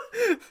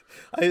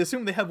 I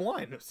assume they have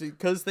wine,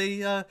 because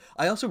they. I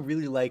also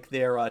really like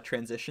their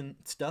transition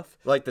stuff.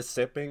 Like the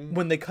sipping.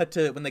 When they cut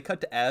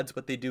to ads,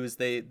 what they do is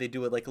they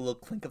do it like a little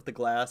clink of the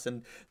glass,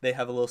 and they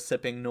have a little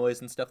sipping noise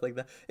and stuff like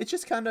that. It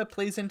just kind of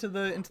plays into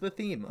the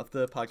theme of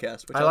the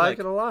podcast, which I like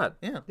it a lot.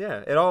 Yeah.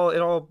 It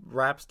all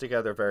wraps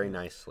together very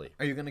nicely.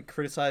 Are you going to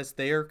criticize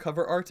their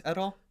cover art at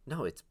all?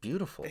 No, it's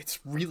beautiful. It's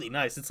really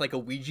nice. It's like a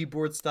Ouija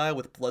board style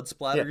with blood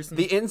splatters. Yeah.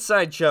 The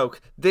inside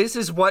joke. This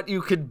is what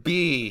you could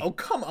be. Oh,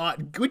 come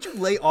on. Would you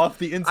lay off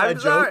the inside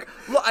joke?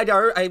 Look,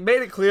 I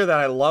made it clear that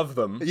I love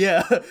them.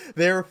 Yeah,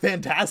 they're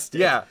fantastic.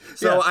 Yeah,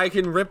 so I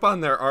can rip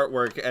on their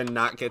artwork and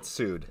not get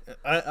sued.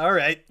 All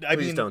right.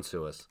 Please don't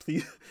sue us.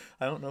 Please.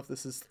 I don't know if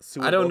this is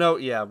suable. I don't know.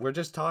 Yeah, we're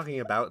just talking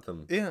about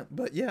them. Yeah,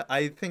 but yeah,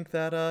 I think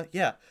that,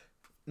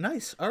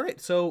 Nice. All right,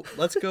 so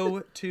let's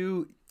go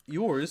to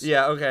yours.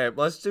 Yeah, okay.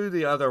 Let's do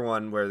the other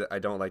one where I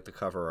don't like the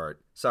cover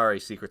art. Sorry,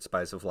 Secret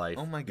Spice of Life.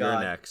 Oh my God.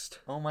 You're next.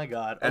 Oh my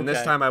God. And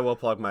this time I will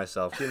plug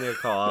myself. Give me a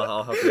call.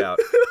 I'll help you out.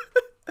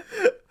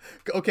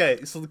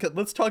 Okay, so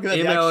let's talk about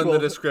Email in the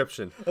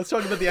description. Let's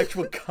talk about the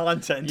actual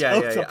content.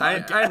 Yeah.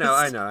 I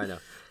know.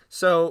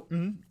 So,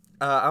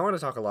 I want to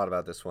talk a lot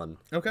about this one.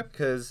 Okay.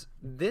 Because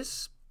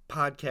this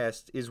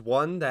podcast is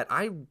one that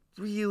I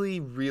really,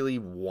 really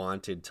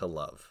wanted to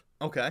love.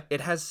 Okay. It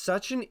has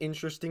such an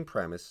interesting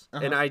premise,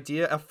 an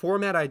idea, a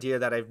format idea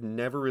that I've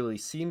never really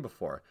seen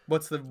before.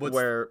 What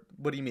do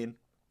you mean?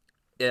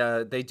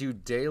 They do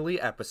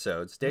daily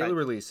episodes, daily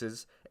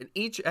releases, and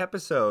each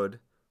episode,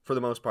 for the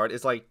most part,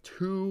 is like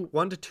 1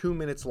 to 2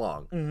 minutes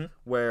long,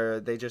 where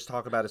they just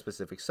talk about a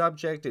specific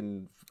subject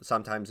and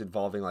sometimes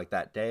involving like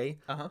that day.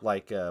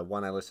 Like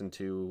one I listened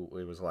to,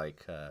 it was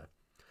like,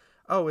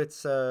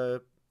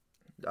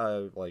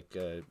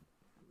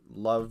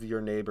 Love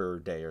Your Neighbor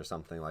Day or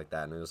something like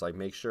that, and it was like,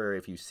 make sure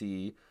if you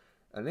see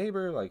a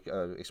neighbor, like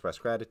express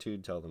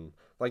gratitude, tell them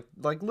like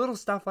little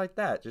stuff like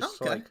that, just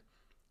like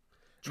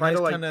try to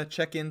like kind of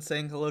check in,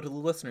 saying hello to the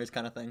listeners,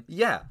 kind of thing.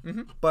 Yeah,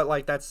 but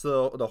like that's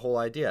the whole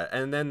idea.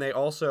 And then they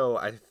also,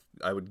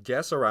 I would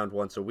guess around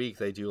once a week,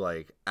 they do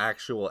like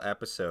actual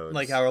episodes,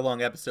 like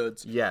hour-long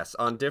episodes. Yes,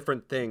 on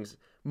different things,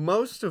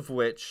 most of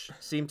which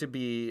seem to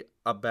be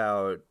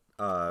about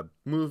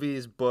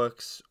movies,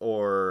 books,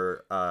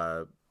 or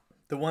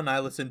The one I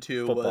listened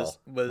to Football.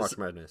 was March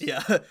Madness.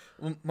 Yeah,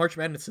 March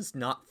Madness is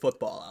not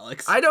football,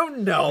 Alex. I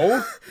don't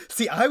know.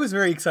 See, I was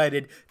very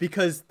excited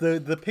because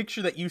the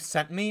picture that you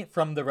sent me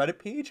from the Reddit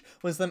page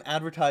was them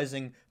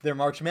advertising their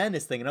March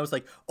Madness thing, and I was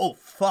like, oh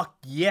fuck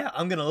yeah,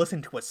 I'm gonna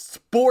listen to a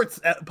sports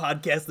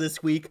podcast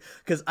this week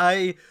because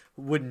I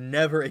would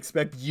never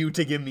expect you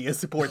to give me a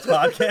sports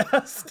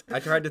podcast. I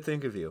tried to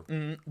think of you.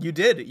 You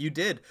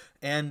did,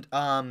 and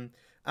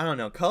I don't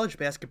know. College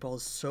basketball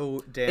is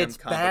so damn It's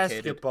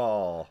complicated.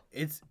 basketball.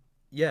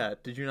 Yeah.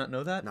 Did you not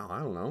know that? No, I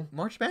don't know.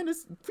 March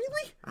Madness?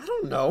 Really? I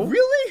don't know.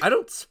 Really? I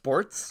don't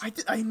sports.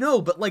 I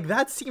know, but like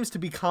that seems to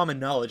be common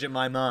knowledge in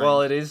my mind.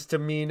 Well, it is to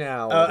me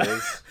now. It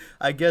is.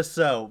 I guess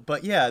so.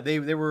 But yeah, they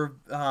were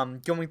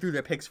going through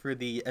their picks for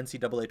the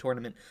NCAA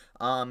tournament.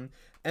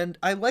 And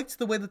I liked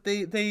the way that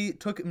they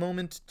took a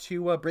moment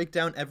to break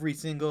down every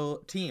single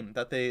team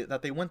that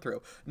they went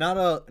through.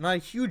 Not a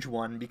huge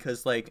one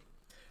because like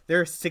there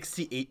are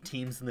 68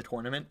 teams in the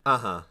tournament.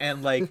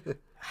 And like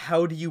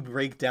how do you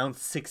break down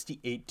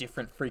 68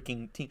 different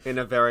freaking teams in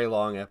a very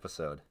long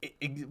episode?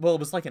 Well, it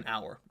was like an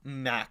hour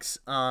max.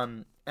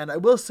 And I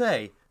will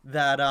say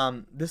that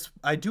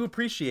I do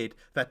appreciate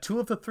that 2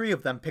 of the 3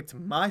 of them picked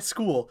my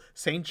school,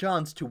 St.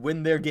 John's, to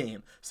win their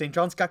game. St.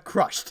 John's got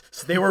crushed,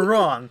 so they were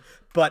wrong.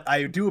 But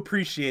I do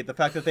appreciate the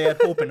fact that they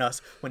had hope in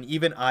us when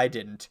even I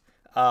didn't.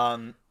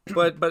 But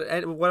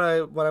what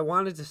I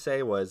wanted to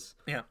say was,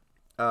 yeah.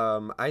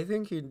 I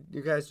think you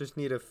guys just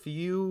need a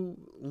few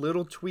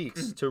little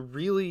tweaks to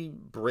really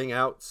bring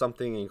out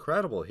something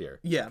incredible here.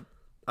 Yeah.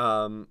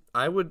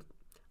 I would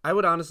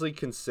honestly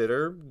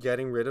consider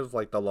getting rid of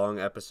like the long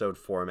episode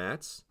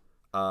formats.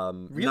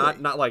 Really?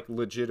 Not like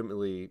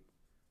legitimately,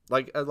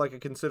 like a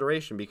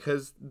consideration,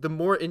 because the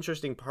more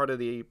interesting part of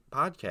the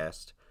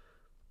podcast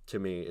to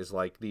me is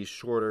like these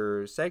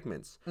shorter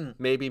segments.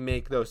 Maybe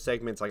make those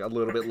segments like a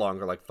little bit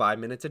longer, like 5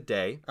 minutes a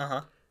day.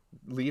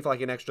 Leave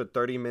like an extra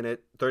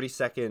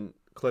 30-second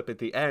clip at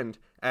the end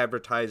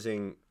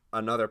advertising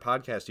another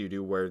podcast you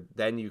do, where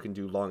then you can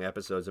do long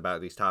episodes about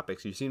these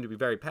topics you seem to be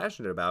very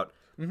passionate about,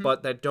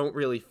 but that don't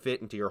really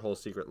fit into your whole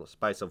Secret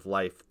Spice of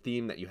Life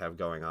theme that you have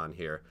going on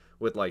here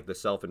with like the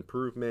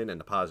self-improvement and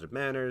the positive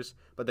manners.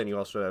 But then you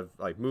also have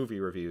like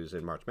movie reviews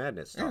and March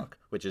Madness talk,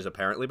 which is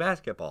apparently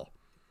basketball.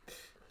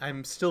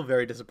 I'm still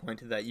very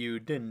disappointed that you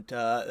didn't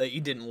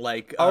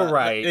like. All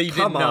right, that you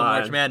come didn't know on.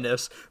 March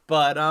Madness,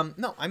 but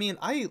no, I mean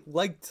I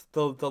liked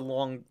the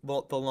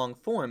long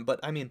form, but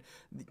I mean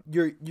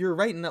you're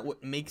right in that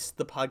what makes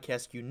the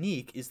podcast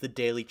unique is the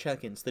daily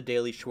check-ins, the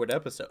daily short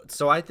episodes.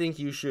 So I think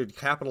you should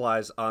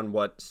capitalize on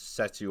what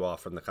sets you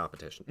off from the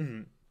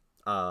competition.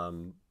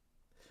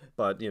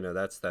 But you know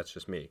that's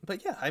just me.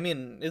 But yeah, I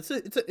mean it's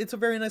a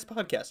very nice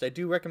podcast. I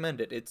do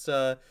recommend it. It's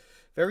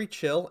very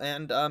chill,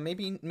 and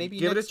maybe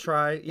give it a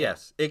try.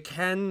 Yes, it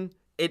can.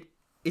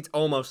 It's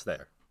almost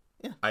there.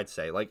 Yeah, I'd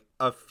say like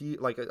a few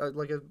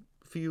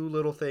a few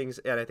little things,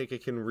 and I think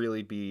it can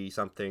really be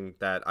something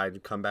that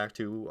I'd come back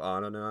to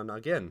on and on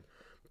again.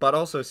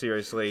 But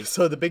seriously,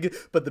 so the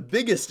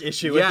biggest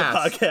issue with the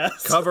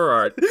podcast, cover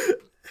art.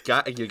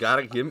 You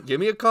gotta give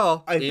me a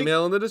call.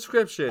 Email in the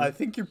description. I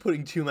think you're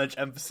putting too much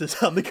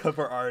emphasis on the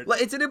cover art.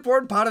 It's an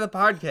important part of the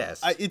podcast.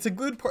 It's a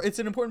good part. It's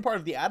an important part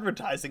of the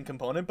advertising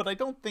component, but I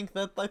think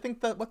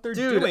that what they're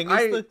doing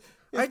is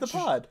the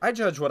pod. I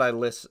judge what I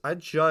listen. I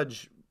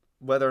judge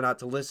whether or not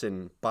to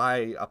listen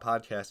by a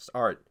podcast's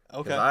art.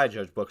 Okay. I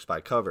judge books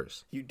by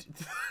covers. You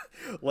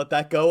let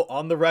that go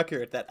on the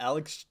record that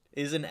Alex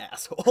is an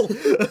asshole.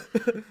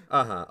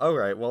 All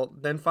right. Well,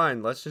 then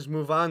fine. Let's just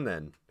move on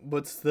then.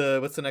 What's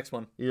the next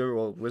one?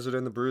 Wizard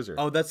and the Bruiser.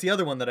 Oh, that's the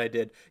other one that I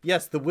did.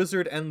 Yes, The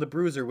Wizard and the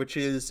Bruiser, which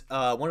is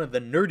one of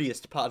the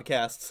nerdiest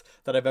podcasts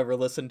that I've ever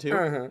listened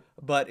to.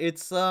 But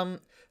it's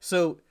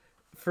so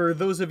for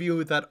those of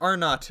you that are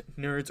not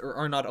nerds or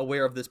are not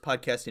aware of this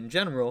podcast in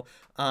general,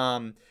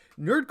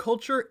 nerd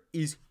culture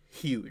is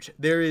huge.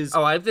 There is...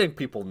 Oh, I think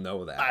people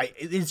know that.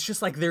 It's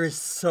just like there is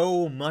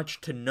so much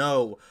to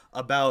know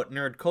about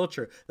nerd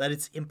culture that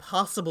it's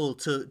impossible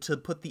to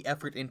put the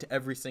effort into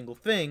every single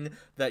thing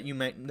that you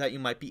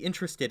might be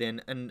interested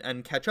in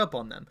and catch up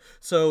on them.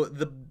 So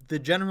the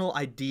general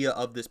idea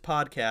of this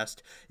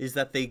podcast is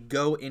that they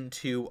go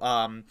into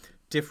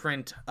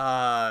different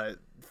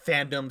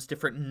fandoms,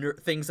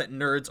 different things that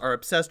nerds are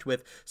obsessed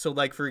with. So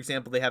like, for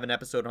example, they have an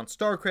episode on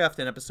StarCraft,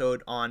 an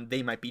episode on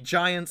They Might Be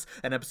Giants,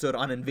 an episode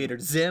on Invader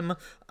Zim,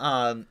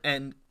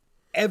 and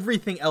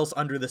everything else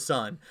under the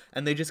sun.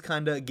 And they just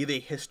kind of give a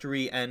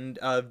history and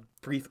a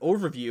brief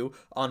overview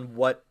on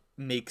what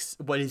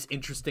is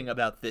interesting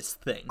about this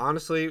thing.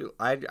 Honestly,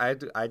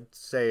 I'd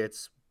say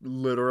it's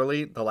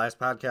literally the last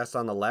podcast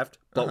on the left,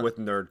 but with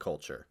nerd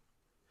culture.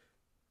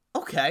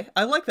 Okay,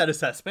 I like that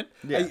assessment.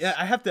 Yes.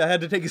 I had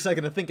to take a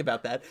second to think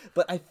about that,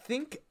 but I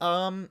think,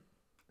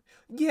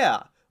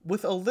 yeah,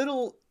 with a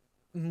little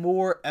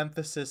more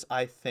emphasis,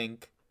 I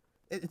think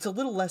it's a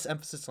little less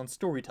emphasis on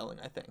storytelling,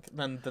 I think,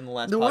 than the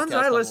last. The podcast ones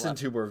I listened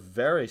to were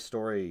very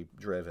story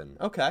driven.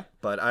 Okay.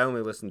 But I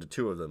only listened to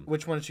 2 of them.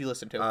 Which one did you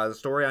listen to? The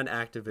story on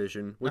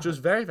Activision, which was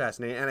very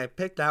fascinating, and I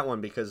picked that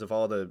one because of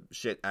all the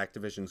shit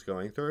Activision's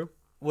going through.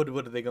 What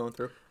are they going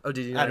through? Oh,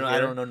 did you not hear? I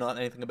don't know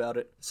anything about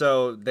it.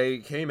 So they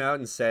came out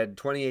and said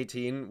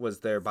 2018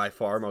 was their by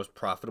far most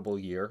profitable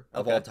year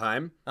of all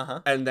time.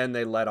 And then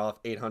they let off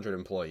 800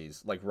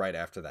 employees like right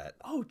after that.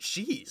 Oh,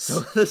 jeez.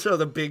 So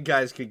the big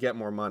guys could get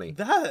more money.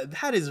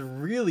 That is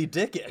really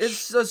dickish.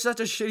 It's such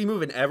a shitty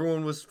move, and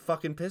everyone was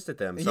fucking pissed at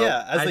them. So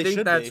yeah, as I they think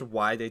should that's be.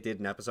 why they did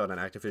an episode on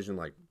Activision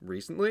like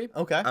recently.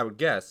 Okay. I would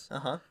guess.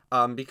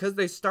 Because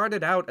they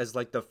started out as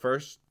like the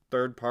first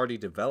third-party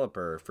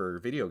developer for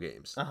video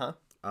games.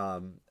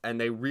 And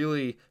they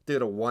really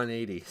did a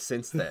 180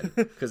 since then,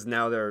 because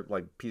now they're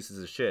like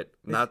pieces of shit.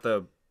 Not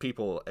the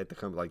people at the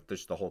company, like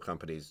the whole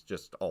company's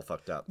just all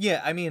fucked up.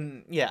 Yeah, I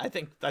mean, yeah, I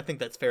think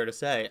that's fair to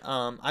say.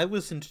 I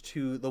listened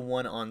to the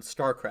one on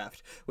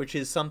StarCraft, which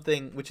is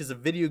a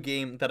video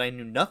game that I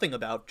knew nothing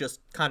about,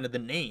 just kind of the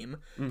name.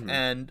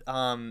 And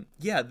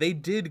yeah, they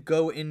did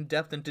go in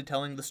depth into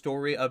telling the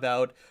story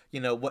about,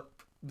 what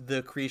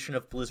the creation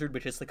of Blizzard,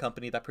 which is the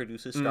company that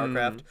produces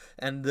StarCraft,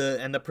 and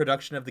the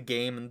production of the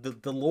game, and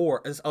the lore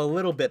is a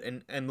little bit,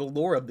 and the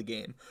lore of the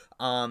game.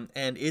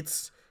 And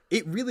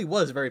it really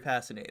was very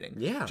fascinating.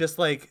 Yeah. Just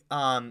like,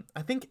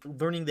 I think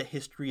learning the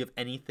history of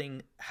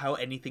anything, how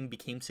anything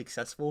became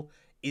successful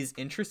is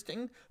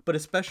interesting, but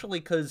especially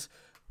because,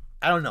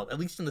 I don't know, at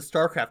least in the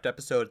StarCraft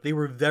episode, they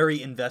were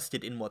very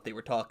invested in what they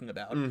were talking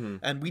about.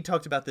 And we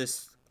talked about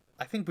this,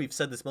 I think we've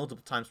said this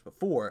multiple times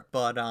before,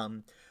 but,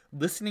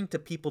 listening to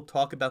people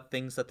talk about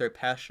things that they're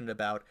passionate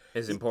about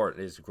is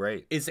important. Is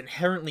great. Is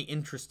inherently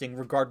interesting,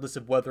 regardless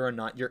of whether or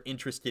not you're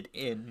interested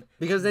in.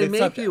 Because they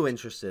make subject. you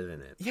interested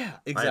in it. Yeah,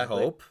 exactly. I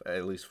hope,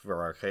 at least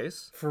for our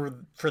case.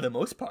 For the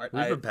most part,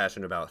 we've been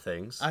passionate about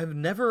things. I've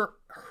never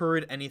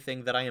heard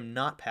anything that I am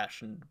not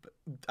passionate.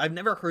 I've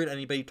never heard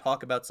anybody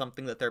talk about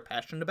something that they're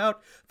passionate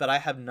about that I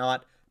have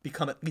not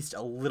become at least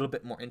a little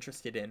bit more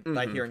interested in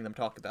by hearing them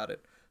talk about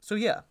it. So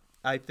yeah,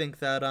 I think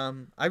that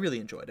I really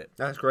enjoyed it.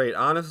 That's great.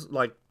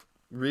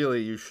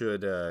 Really, you should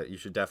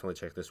definitely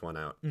check this one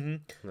out.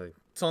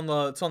 It's on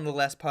the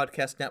Last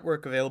Podcast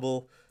Network,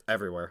 available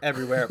everywhere.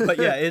 But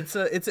yeah, it's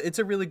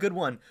a really good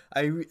one.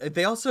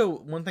 They also,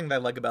 one thing that I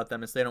like about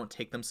them is they don't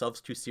take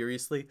themselves too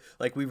seriously.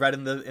 Like we read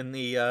in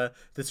the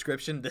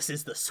description, this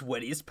is the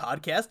sweatiest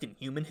podcast in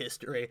human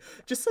history.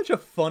 Just such a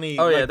funny.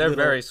 Oh yeah, they're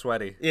very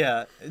sweaty.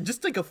 Yeah,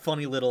 just like a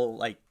funny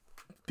little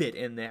bit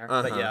in there.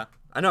 But yeah.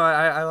 I know,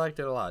 I liked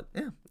it a lot.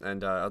 Yeah.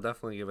 And I'll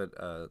definitely give it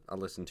a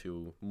listen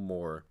to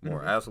more.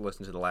 I also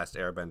listened to the Last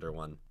Airbender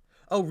one.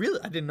 Oh, really?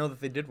 I didn't know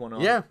that they did one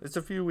on. Yeah, it's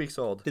a few weeks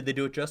old. Did they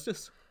do it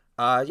justice?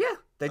 Yeah.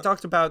 They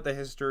talked about the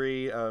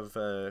history of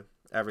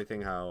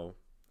everything, how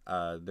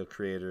the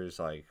creators,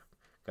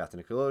 got to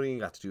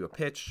Nickelodeon, got to do a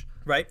pitch.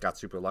 Right. Got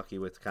super lucky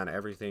with kind of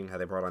everything, how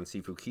they brought on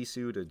Sifu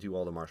Kisu to do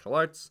all the martial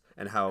arts,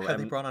 and how...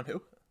 They brought on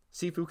who?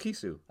 Sifu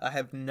Kisu. I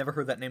have never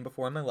heard that name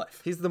before in my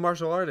life. He's the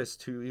martial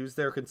artist he was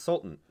their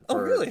consultant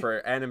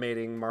for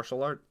animating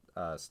martial art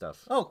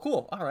stuff. Oh,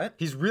 cool. All right.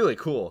 He's really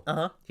cool.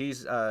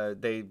 He's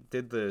they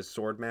did the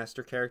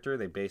Swordmaster character.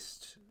 They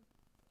based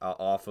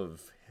off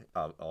of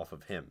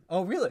him.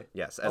 Oh, really?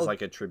 Yes, as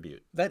a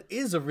tribute. That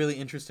is a really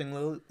interesting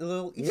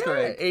little Easter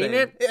egg ain't thing.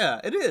 it?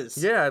 Yeah, it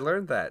is. Yeah, I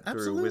learned that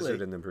Absolutely. through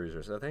Wizard and the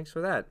Bruiser. So thanks for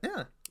that.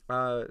 Yeah.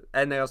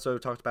 And they also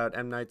talked about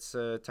M. Night's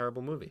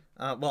terrible movie.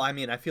 Well, I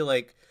mean, I feel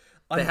like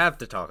they have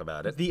to talk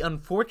about it. The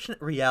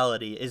unfortunate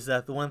reality is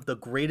that one of the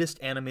greatest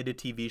animated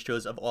TV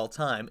shows of all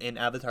time, in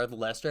Avatar: The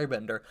Last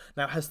Airbender,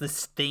 now has this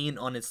stain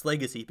on its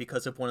legacy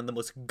because of one of the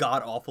most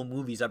god-awful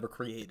movies ever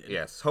created.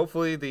 Yes.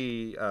 Hopefully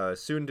the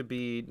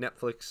soon-to-be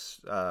Netflix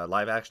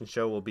live-action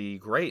show will be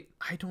great.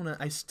 I don't know.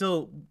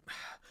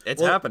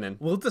 It's happening.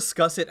 We'll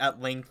discuss it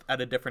at length at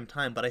a different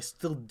time, but I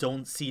still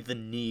don't see the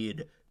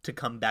need to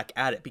come back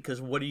at it,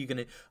 because what are you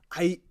going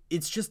to...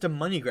 It's just a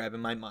money grab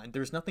in my mind.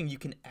 There's nothing you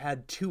can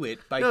add to it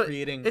by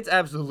creating... It's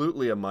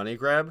absolutely a money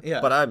grab,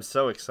 but I'm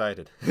so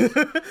excited.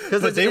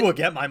 Because they will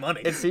get my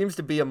money. It seems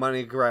to be a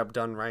money grab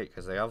done right,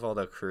 because they have all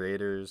the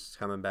creators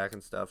coming back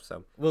and stuff,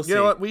 so... We'll see. You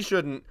know what? We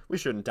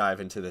shouldn't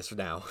dive into this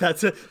now.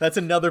 That's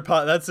another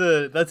part. That's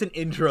an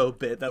intro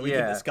bit that we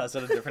can discuss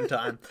at a different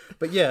time.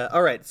 But yeah,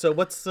 all right. So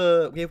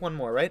we have one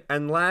more, right?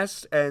 And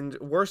last and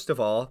worst of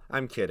all,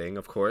 I'm kidding,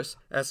 of course,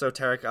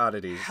 Esoteric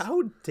Oddities.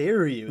 How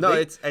dare you? No,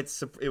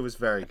 it was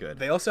very good.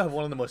 They also have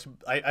one of the most...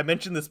 I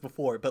mentioned this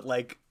before, but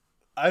they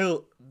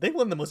have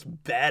one of the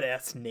most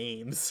badass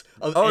names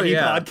of any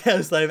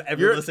podcast that I've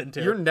ever listened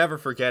to. You're never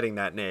forgetting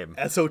that name.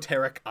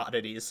 Esoteric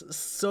Oddities.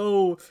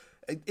 So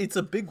it's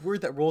a big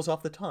word that rolls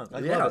off the tongue. I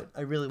love it.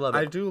 I really love it.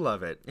 I do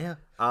love it. Yeah.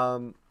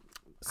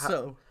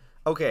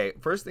 Okay,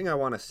 first thing I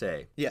want to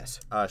say. Yes.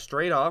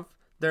 Straight off,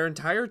 their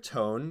entire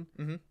tone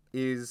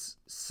is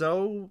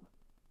so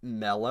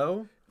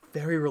mellow.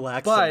 Very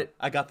relaxing. But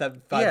I got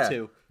that vibe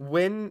too.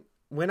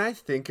 When I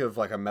think of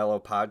a mellow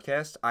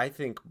podcast, I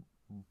think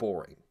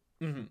boring.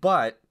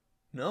 But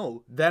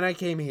No. Then I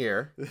came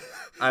here.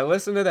 I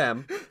listened to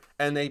them,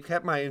 and they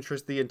kept my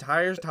interest the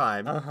entire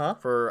time.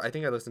 For I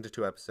think I listened to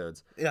 2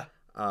 episodes. Yeah.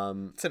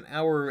 It's an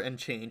hour and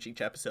change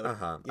each episode.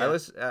 Yeah.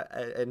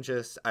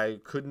 I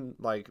couldn't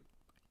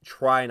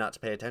try not to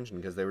pay attention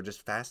because they were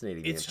just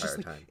fascinating the entire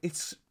time.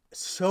 It's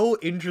so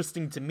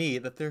interesting to me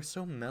that they're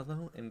so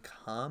mellow and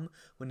calm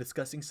when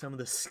discussing some of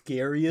the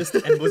scariest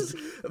and most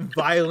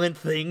violent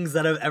things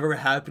that have ever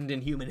happened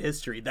in human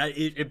history.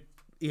 I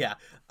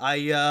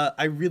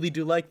really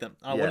do like them.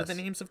 What are the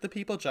names of the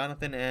people?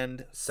 Jonathan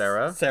and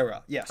Sarah.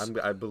 Sarah, yes.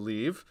 I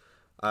believe.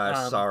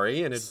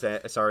 Sorry in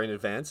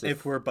advance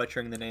if we're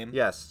butchering the name.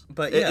 Yes,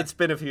 but yeah, it's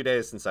been a few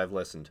days since I've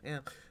listened. Yeah.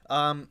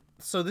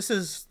 So this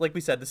is, like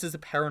we said, this is a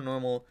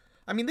paranormal.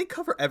 I mean, they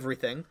cover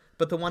everything,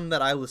 but the one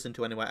that I listened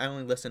to anyway, I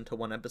only listened to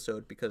 1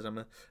 episode because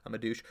I'm a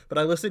douche. But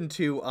I listened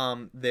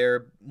to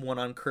their one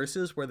on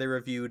curses where they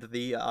reviewed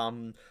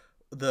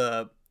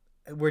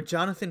where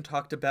Jonathan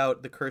talked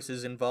about the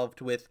curses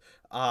involved with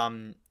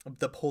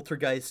the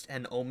Poltergeist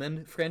and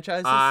Omen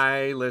franchises.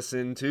 I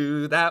listened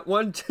to that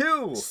one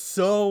too.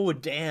 So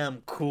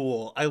damn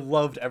cool. I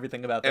loved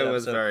everything about that episode. It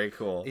was very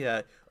cool.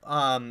 Yeah.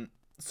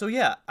 So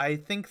yeah, I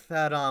think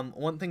that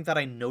one thing that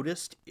I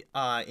noticed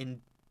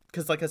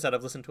because like I said,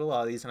 I've listened to a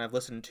lot of these, and I've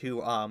listened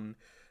to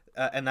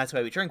and That's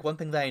Why We Drink. One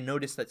thing that I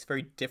noticed that's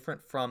very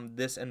different from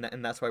this and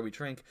That's Why We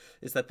Drink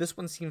is that this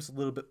one seems a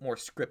little bit more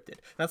scripted.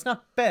 That's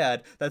not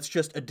bad. That's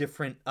just a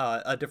different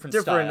style. A different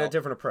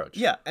approach.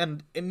 Yeah,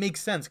 and it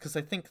makes sense because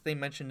I think they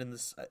mentioned in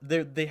this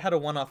they had a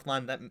one-off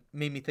line that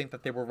made me think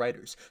that they were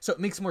writers. So it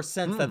makes more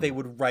sense that they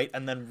would write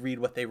and then read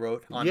what they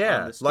wrote on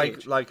the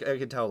stage. like I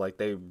could tell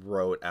they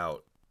wrote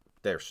out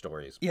their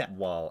stories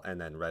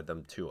and then read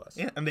them to us.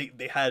 Yeah, and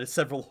they had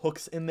several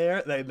hooks in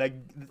there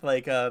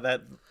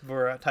that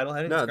were title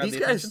headings. No, these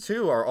guys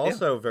too are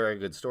also very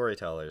good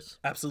storytellers.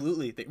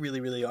 Absolutely, they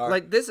really, really are.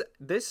 Like this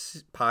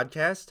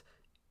podcast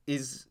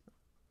is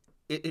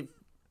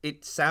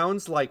it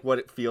sounds like what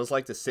it feels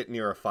like to sit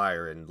near a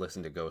fire and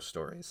listen to ghost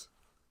stories.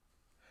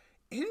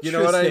 Interesting. You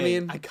know what I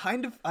mean?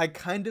 I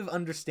kind of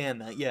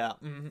understand that. Yeah.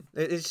 Mm-hmm.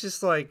 It's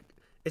just like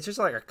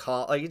a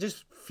call. Like you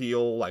just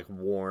feel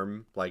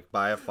warm,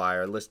 by a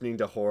fire, listening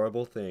to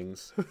horrible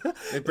things.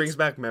 It brings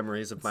back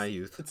memories of my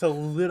youth.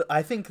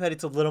 I think that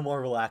it's a little more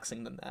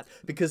relaxing than that,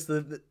 because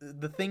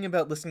the thing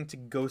about listening to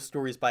ghost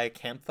stories by a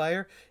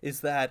campfire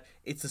is that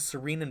it's a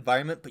serene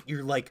environment, but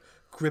you're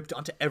gripped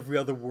onto every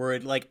other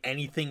word,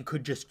 anything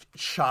could just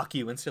shock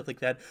you and stuff like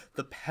that.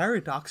 The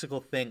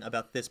paradoxical thing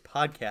about this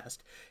podcast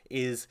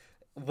is,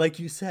 like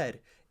you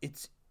said,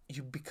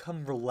 you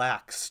become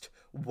relaxed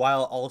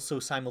while also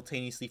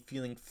simultaneously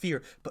feeling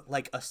fear, but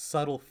a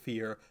subtle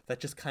fear that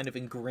just kind of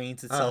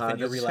ingrains itself in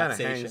your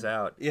relaxation. Kind of hangs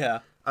out. Yeah.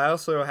 I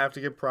also have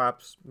to give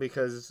props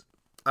because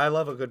I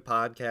love a good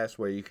podcast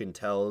where you can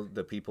tell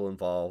the people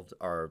involved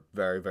are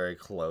very, very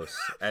close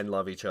and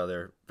love each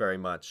other very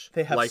much.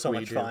 They have so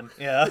much fun.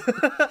 Yeah.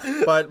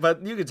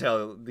 but you can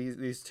tell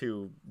these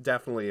two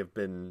definitely have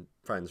been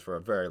friends for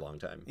a very long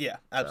time. Yeah,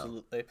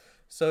 absolutely.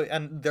 So,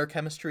 and their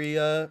chemistry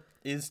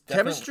is definitely...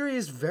 Chemistry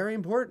is very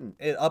important.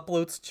 It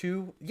uploads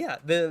to... Yeah,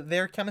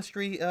 their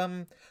chemistry...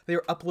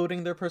 they're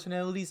uploading their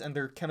personalities, and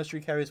their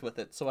chemistry carries with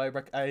it. So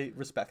I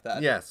respect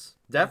that. Yes.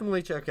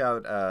 Definitely check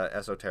out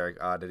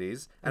Esoteric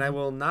Oddities. And I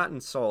will not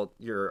insult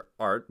your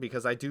art,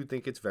 because I do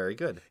think it's very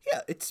good.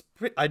 Yeah,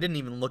 I didn't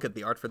even look at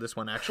the art for this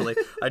one, actually.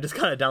 I just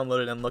kind of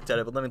downloaded and looked at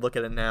it, but let me look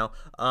at it now.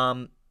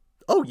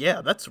 Oh, yeah,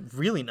 that's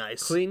really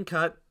nice. Clean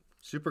cut.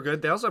 Super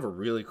good. They also have a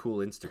really cool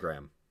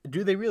Instagram.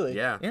 Do they really?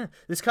 Yeah. Yeah.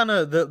 This kind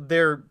of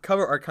their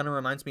cover art kind of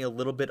reminds me a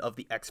little bit of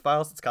the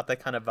X-Files. It's got that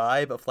kind of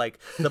vibe of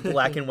the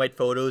black and white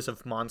photos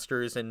of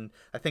monsters, and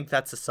I think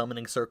that's a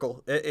summoning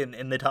circle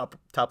in the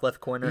top left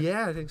corner.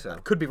 Yeah, I think so.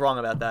 Could be wrong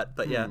about that,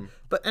 but yeah.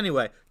 But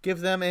anyway, give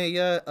them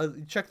a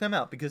check them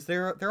out, because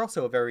they're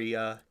also a very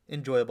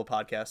enjoyable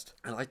podcast.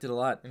 I liked it a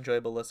lot.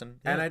 Enjoyable listen.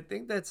 Yeah. And I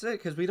think that's it,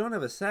 because we don't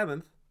have a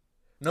 7th.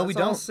 No, we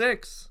don't. All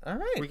 6. All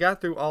right. We got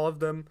through all of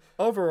them.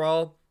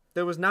 Overall,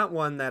 there was not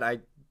one that I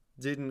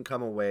didn't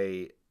come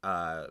away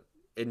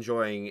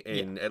enjoying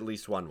in at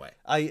least one way.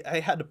 I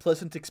had a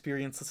pleasant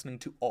experience listening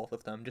to all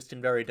of them, just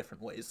in very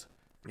different ways.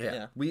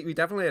 Yeah. We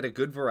definitely had a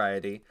good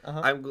variety.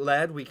 I'm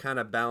glad we kind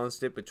of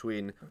balanced it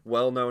between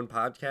well-known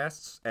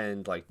podcasts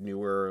and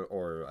newer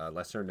or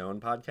lesser-known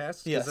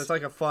podcasts. Yes. Because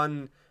it's a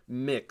fun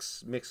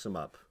mix them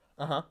up.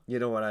 You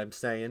know what I'm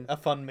saying? A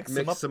fun mix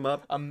them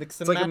up. A mix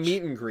and match. It's a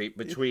meet and greet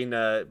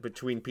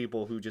between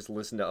people who just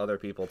listen to other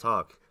people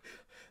talk.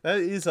 That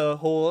is a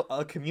whole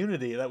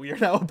community that we are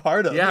now a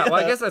part of. Yeah,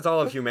 well, I guess that's all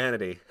of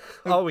humanity.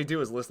 All we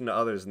do is listen to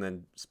others and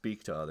then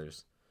speak to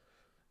others.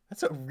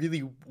 That's a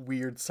really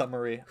weird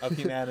summary of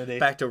humanity.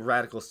 Back to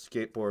Radical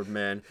Skateboard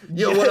Man.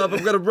 Yo, what up?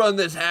 I'm gonna run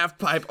this half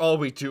pipe. All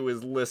we do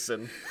is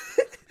listen.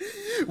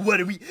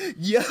 What are we?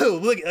 Yo,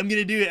 look, I'm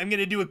gonna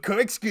do a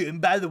corkscrew. And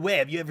by the way,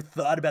 have you ever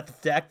thought about the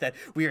fact that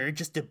we are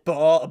just a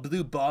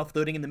blue ball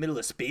floating in the middle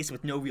of space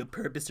with no real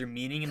purpose or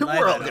meaning in life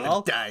We're all at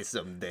gonna die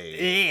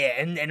someday.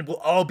 Yeah, and we'll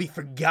all be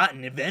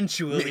forgotten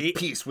eventually. Make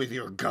peace with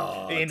your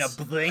gods. In a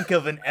blink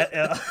of an.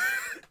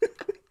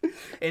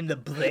 in the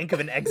blink of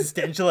an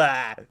existential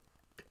eye.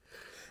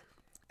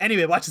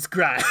 Anyway, watch us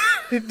cry.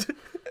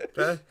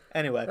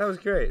 Anyway, that was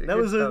great. That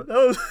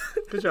was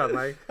good job,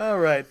 Mike. All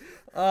right.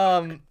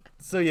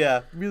 So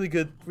yeah, really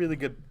good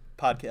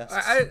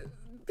podcasts.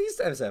 These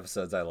types of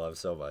episodes I love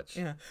so much.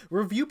 Yeah,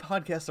 review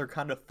podcasts are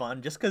kind of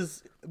fun, just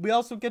because we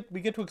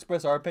get to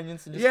express our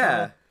opinions. And just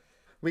yeah,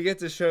 we get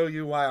to show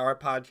you why our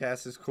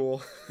podcast is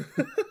cool.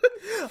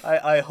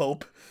 I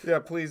hope. Yeah,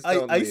 please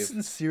don't leave. I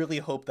sincerely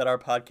hope that our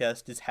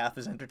podcast is half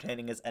as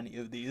entertaining as any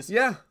of these.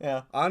 Yeah.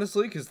 Yeah.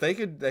 Honestly, because they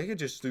could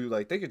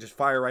just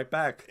fire right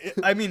back.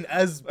 I mean,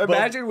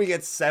 imagine we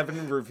get 7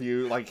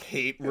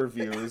 hate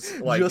reviews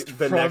just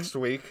next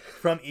week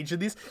from each of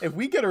these. If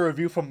we get a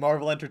review from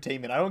Marvel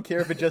Entertainment, I don't care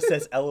if it just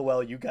says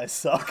 "LOL, you guys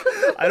suck."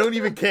 I don't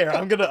even care.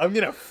 I'm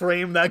gonna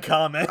frame that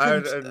comment.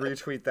 I'd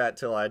retweet that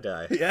till I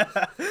die. Yeah,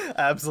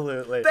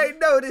 absolutely. They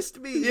noticed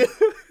me.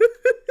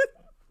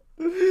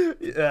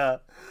 Yeah.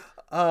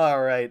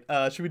 All right.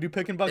 Should we do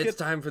pick and bucket? It's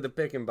time for the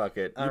pick and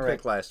bucket. You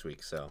picked last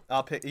week, so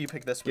you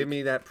pick this week. Give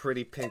me that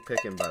pretty pink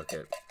pick and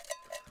bucket.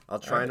 I'll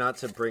try not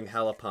to bring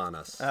hell upon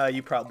us.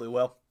 You probably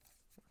will.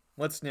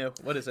 What's new?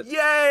 What is it?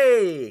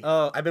 Yay!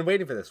 I've been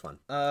waiting for this one,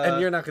 and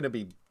you're not going to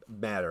be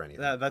mad or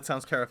anything. That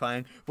sounds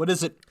terrifying. What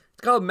is it?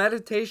 It's called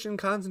meditation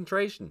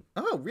concentration.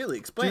 Oh, really?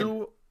 Explain.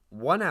 Do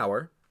 1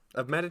 hour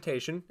of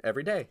meditation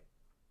every day.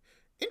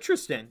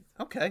 Interesting.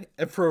 Okay.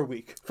 For a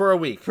week. For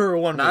 1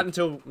 week. Not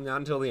until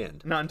the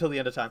end. Not until the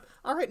end of time.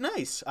 All right.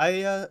 Nice.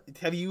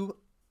 Have you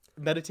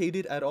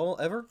meditated at all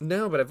ever?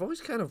 No, but I've always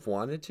kind of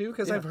wanted to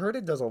because I've heard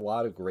it does a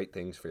lot of great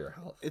things for your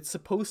health. It's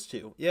supposed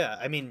to. Yeah.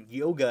 I mean,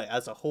 yoga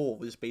as a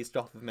whole is based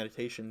off of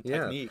meditation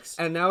techniques.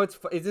 And now this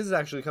is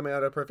actually coming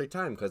out at a perfect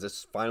time because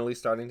it's finally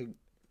starting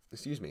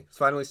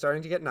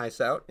to get nice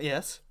out.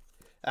 Yes.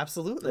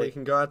 Absolutely. We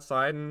can go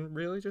outside and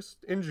really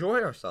just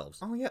enjoy ourselves.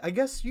 Oh, yeah. I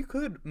guess you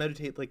could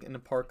meditate, in a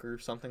park or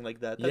something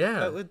like that.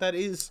 Yeah. That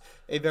is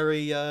a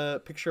very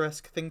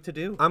picturesque thing to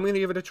do. I'm going to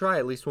give it a try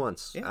at least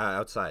once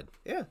outside.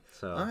 Yeah.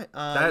 So all right.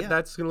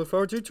 That's going to look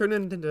forward to. Turn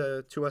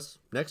into to us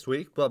next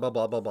week. Blah, blah,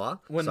 blah, blah, blah.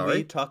 When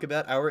we talk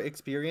about our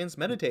experience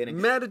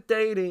meditating.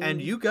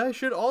 And you guys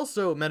should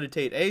also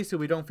meditate, so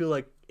we don't feel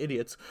like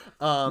idiots.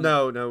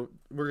 No,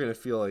 we're gonna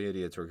feel like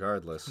idiots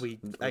regardless.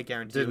 I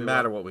guarantee. Didn't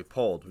matter what we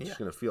pulled. We're just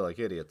gonna feel like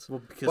idiots.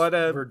 Well, because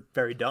we're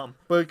very dumb.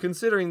 But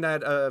considering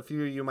that a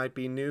few of you might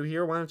be new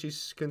here, why don't you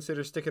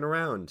consider sticking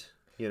around?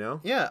 You know?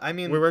 Yeah, I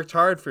mean, we worked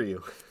hard for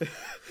you.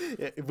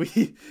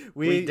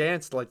 we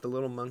danced like the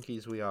little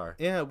monkeys we are.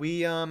 Yeah,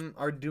 we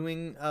are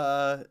doing.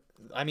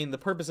 I mean, the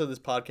purpose of this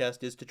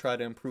podcast is to try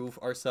to improve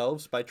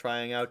ourselves by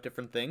trying out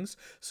different things.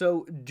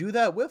 So do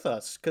that with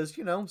us, because,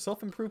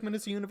 self-improvement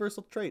is a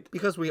universal trait.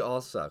 Because we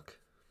all suck.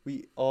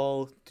 We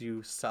all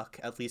do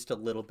suck, at least a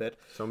little bit.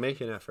 So make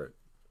an effort.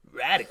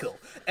 Radical.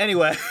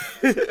 Anyway.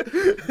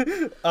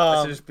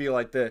 Let's just be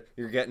like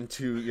you're getting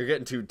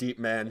too deep,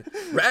 man.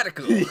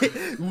 Radical.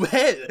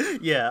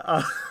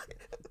 Yeah.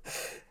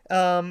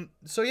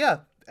 So yeah.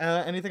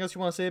 Anything else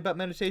you want to say about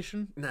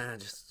meditation? Nah,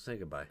 just say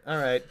goodbye. All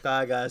right,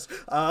 bye guys.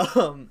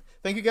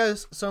 Thank you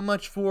guys so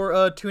much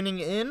for tuning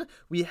in.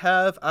 We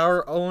have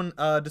our own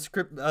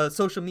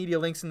social media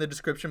links in the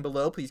description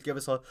below. Please give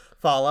us a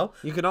follow.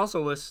 You can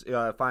also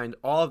find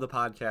all of the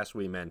podcasts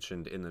we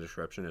mentioned in the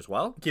description as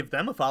well. Give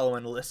them a follow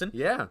and a listen.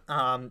 Yeah.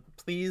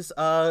 Please.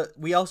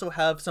 We also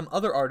have some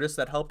other artists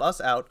that help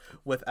us out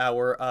with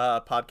our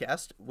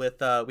podcast.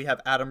 We have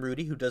Adam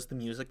Rudy, who does the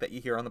music that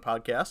you hear on the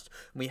podcast.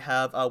 We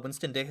have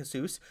Winston De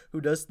Jesus, who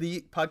does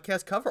the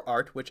podcast cover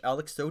art, which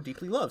Alex so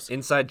deeply loves.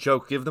 Inside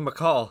joke. Give them a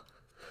call.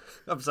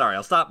 I'm sorry,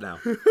 I'll stop now.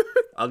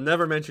 I'll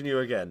never mention you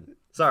again.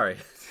 Sorry.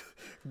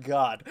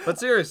 God. But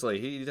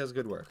seriously, he does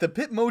good work. The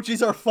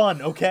Pitmojis are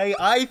fun, okay?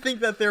 I think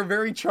that they're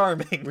very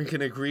charming. We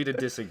can agree to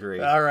disagree.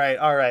 All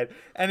right.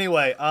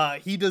 Anyway,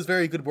 he does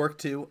very good work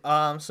too.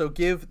 So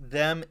give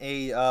them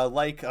a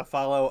a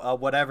follow,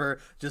 whatever.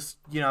 Just,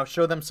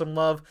 show them some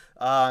love.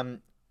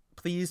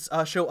 Please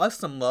show us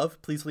some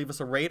love. Please leave us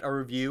a rate, a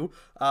review,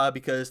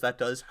 because that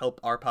does help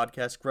our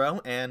podcast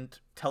grow. And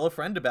tell a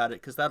friend about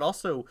it, because that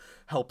also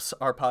helps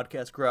our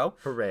podcast grow.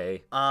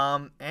 Hooray!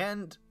 I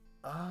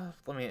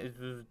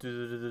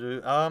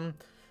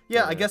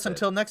guess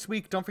until next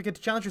week, don't forget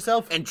to challenge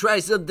yourself and try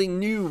something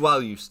new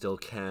while you still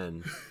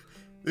can.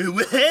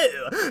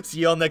 See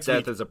y'all next week.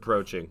 Death is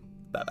approaching.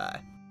 Bye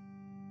bye.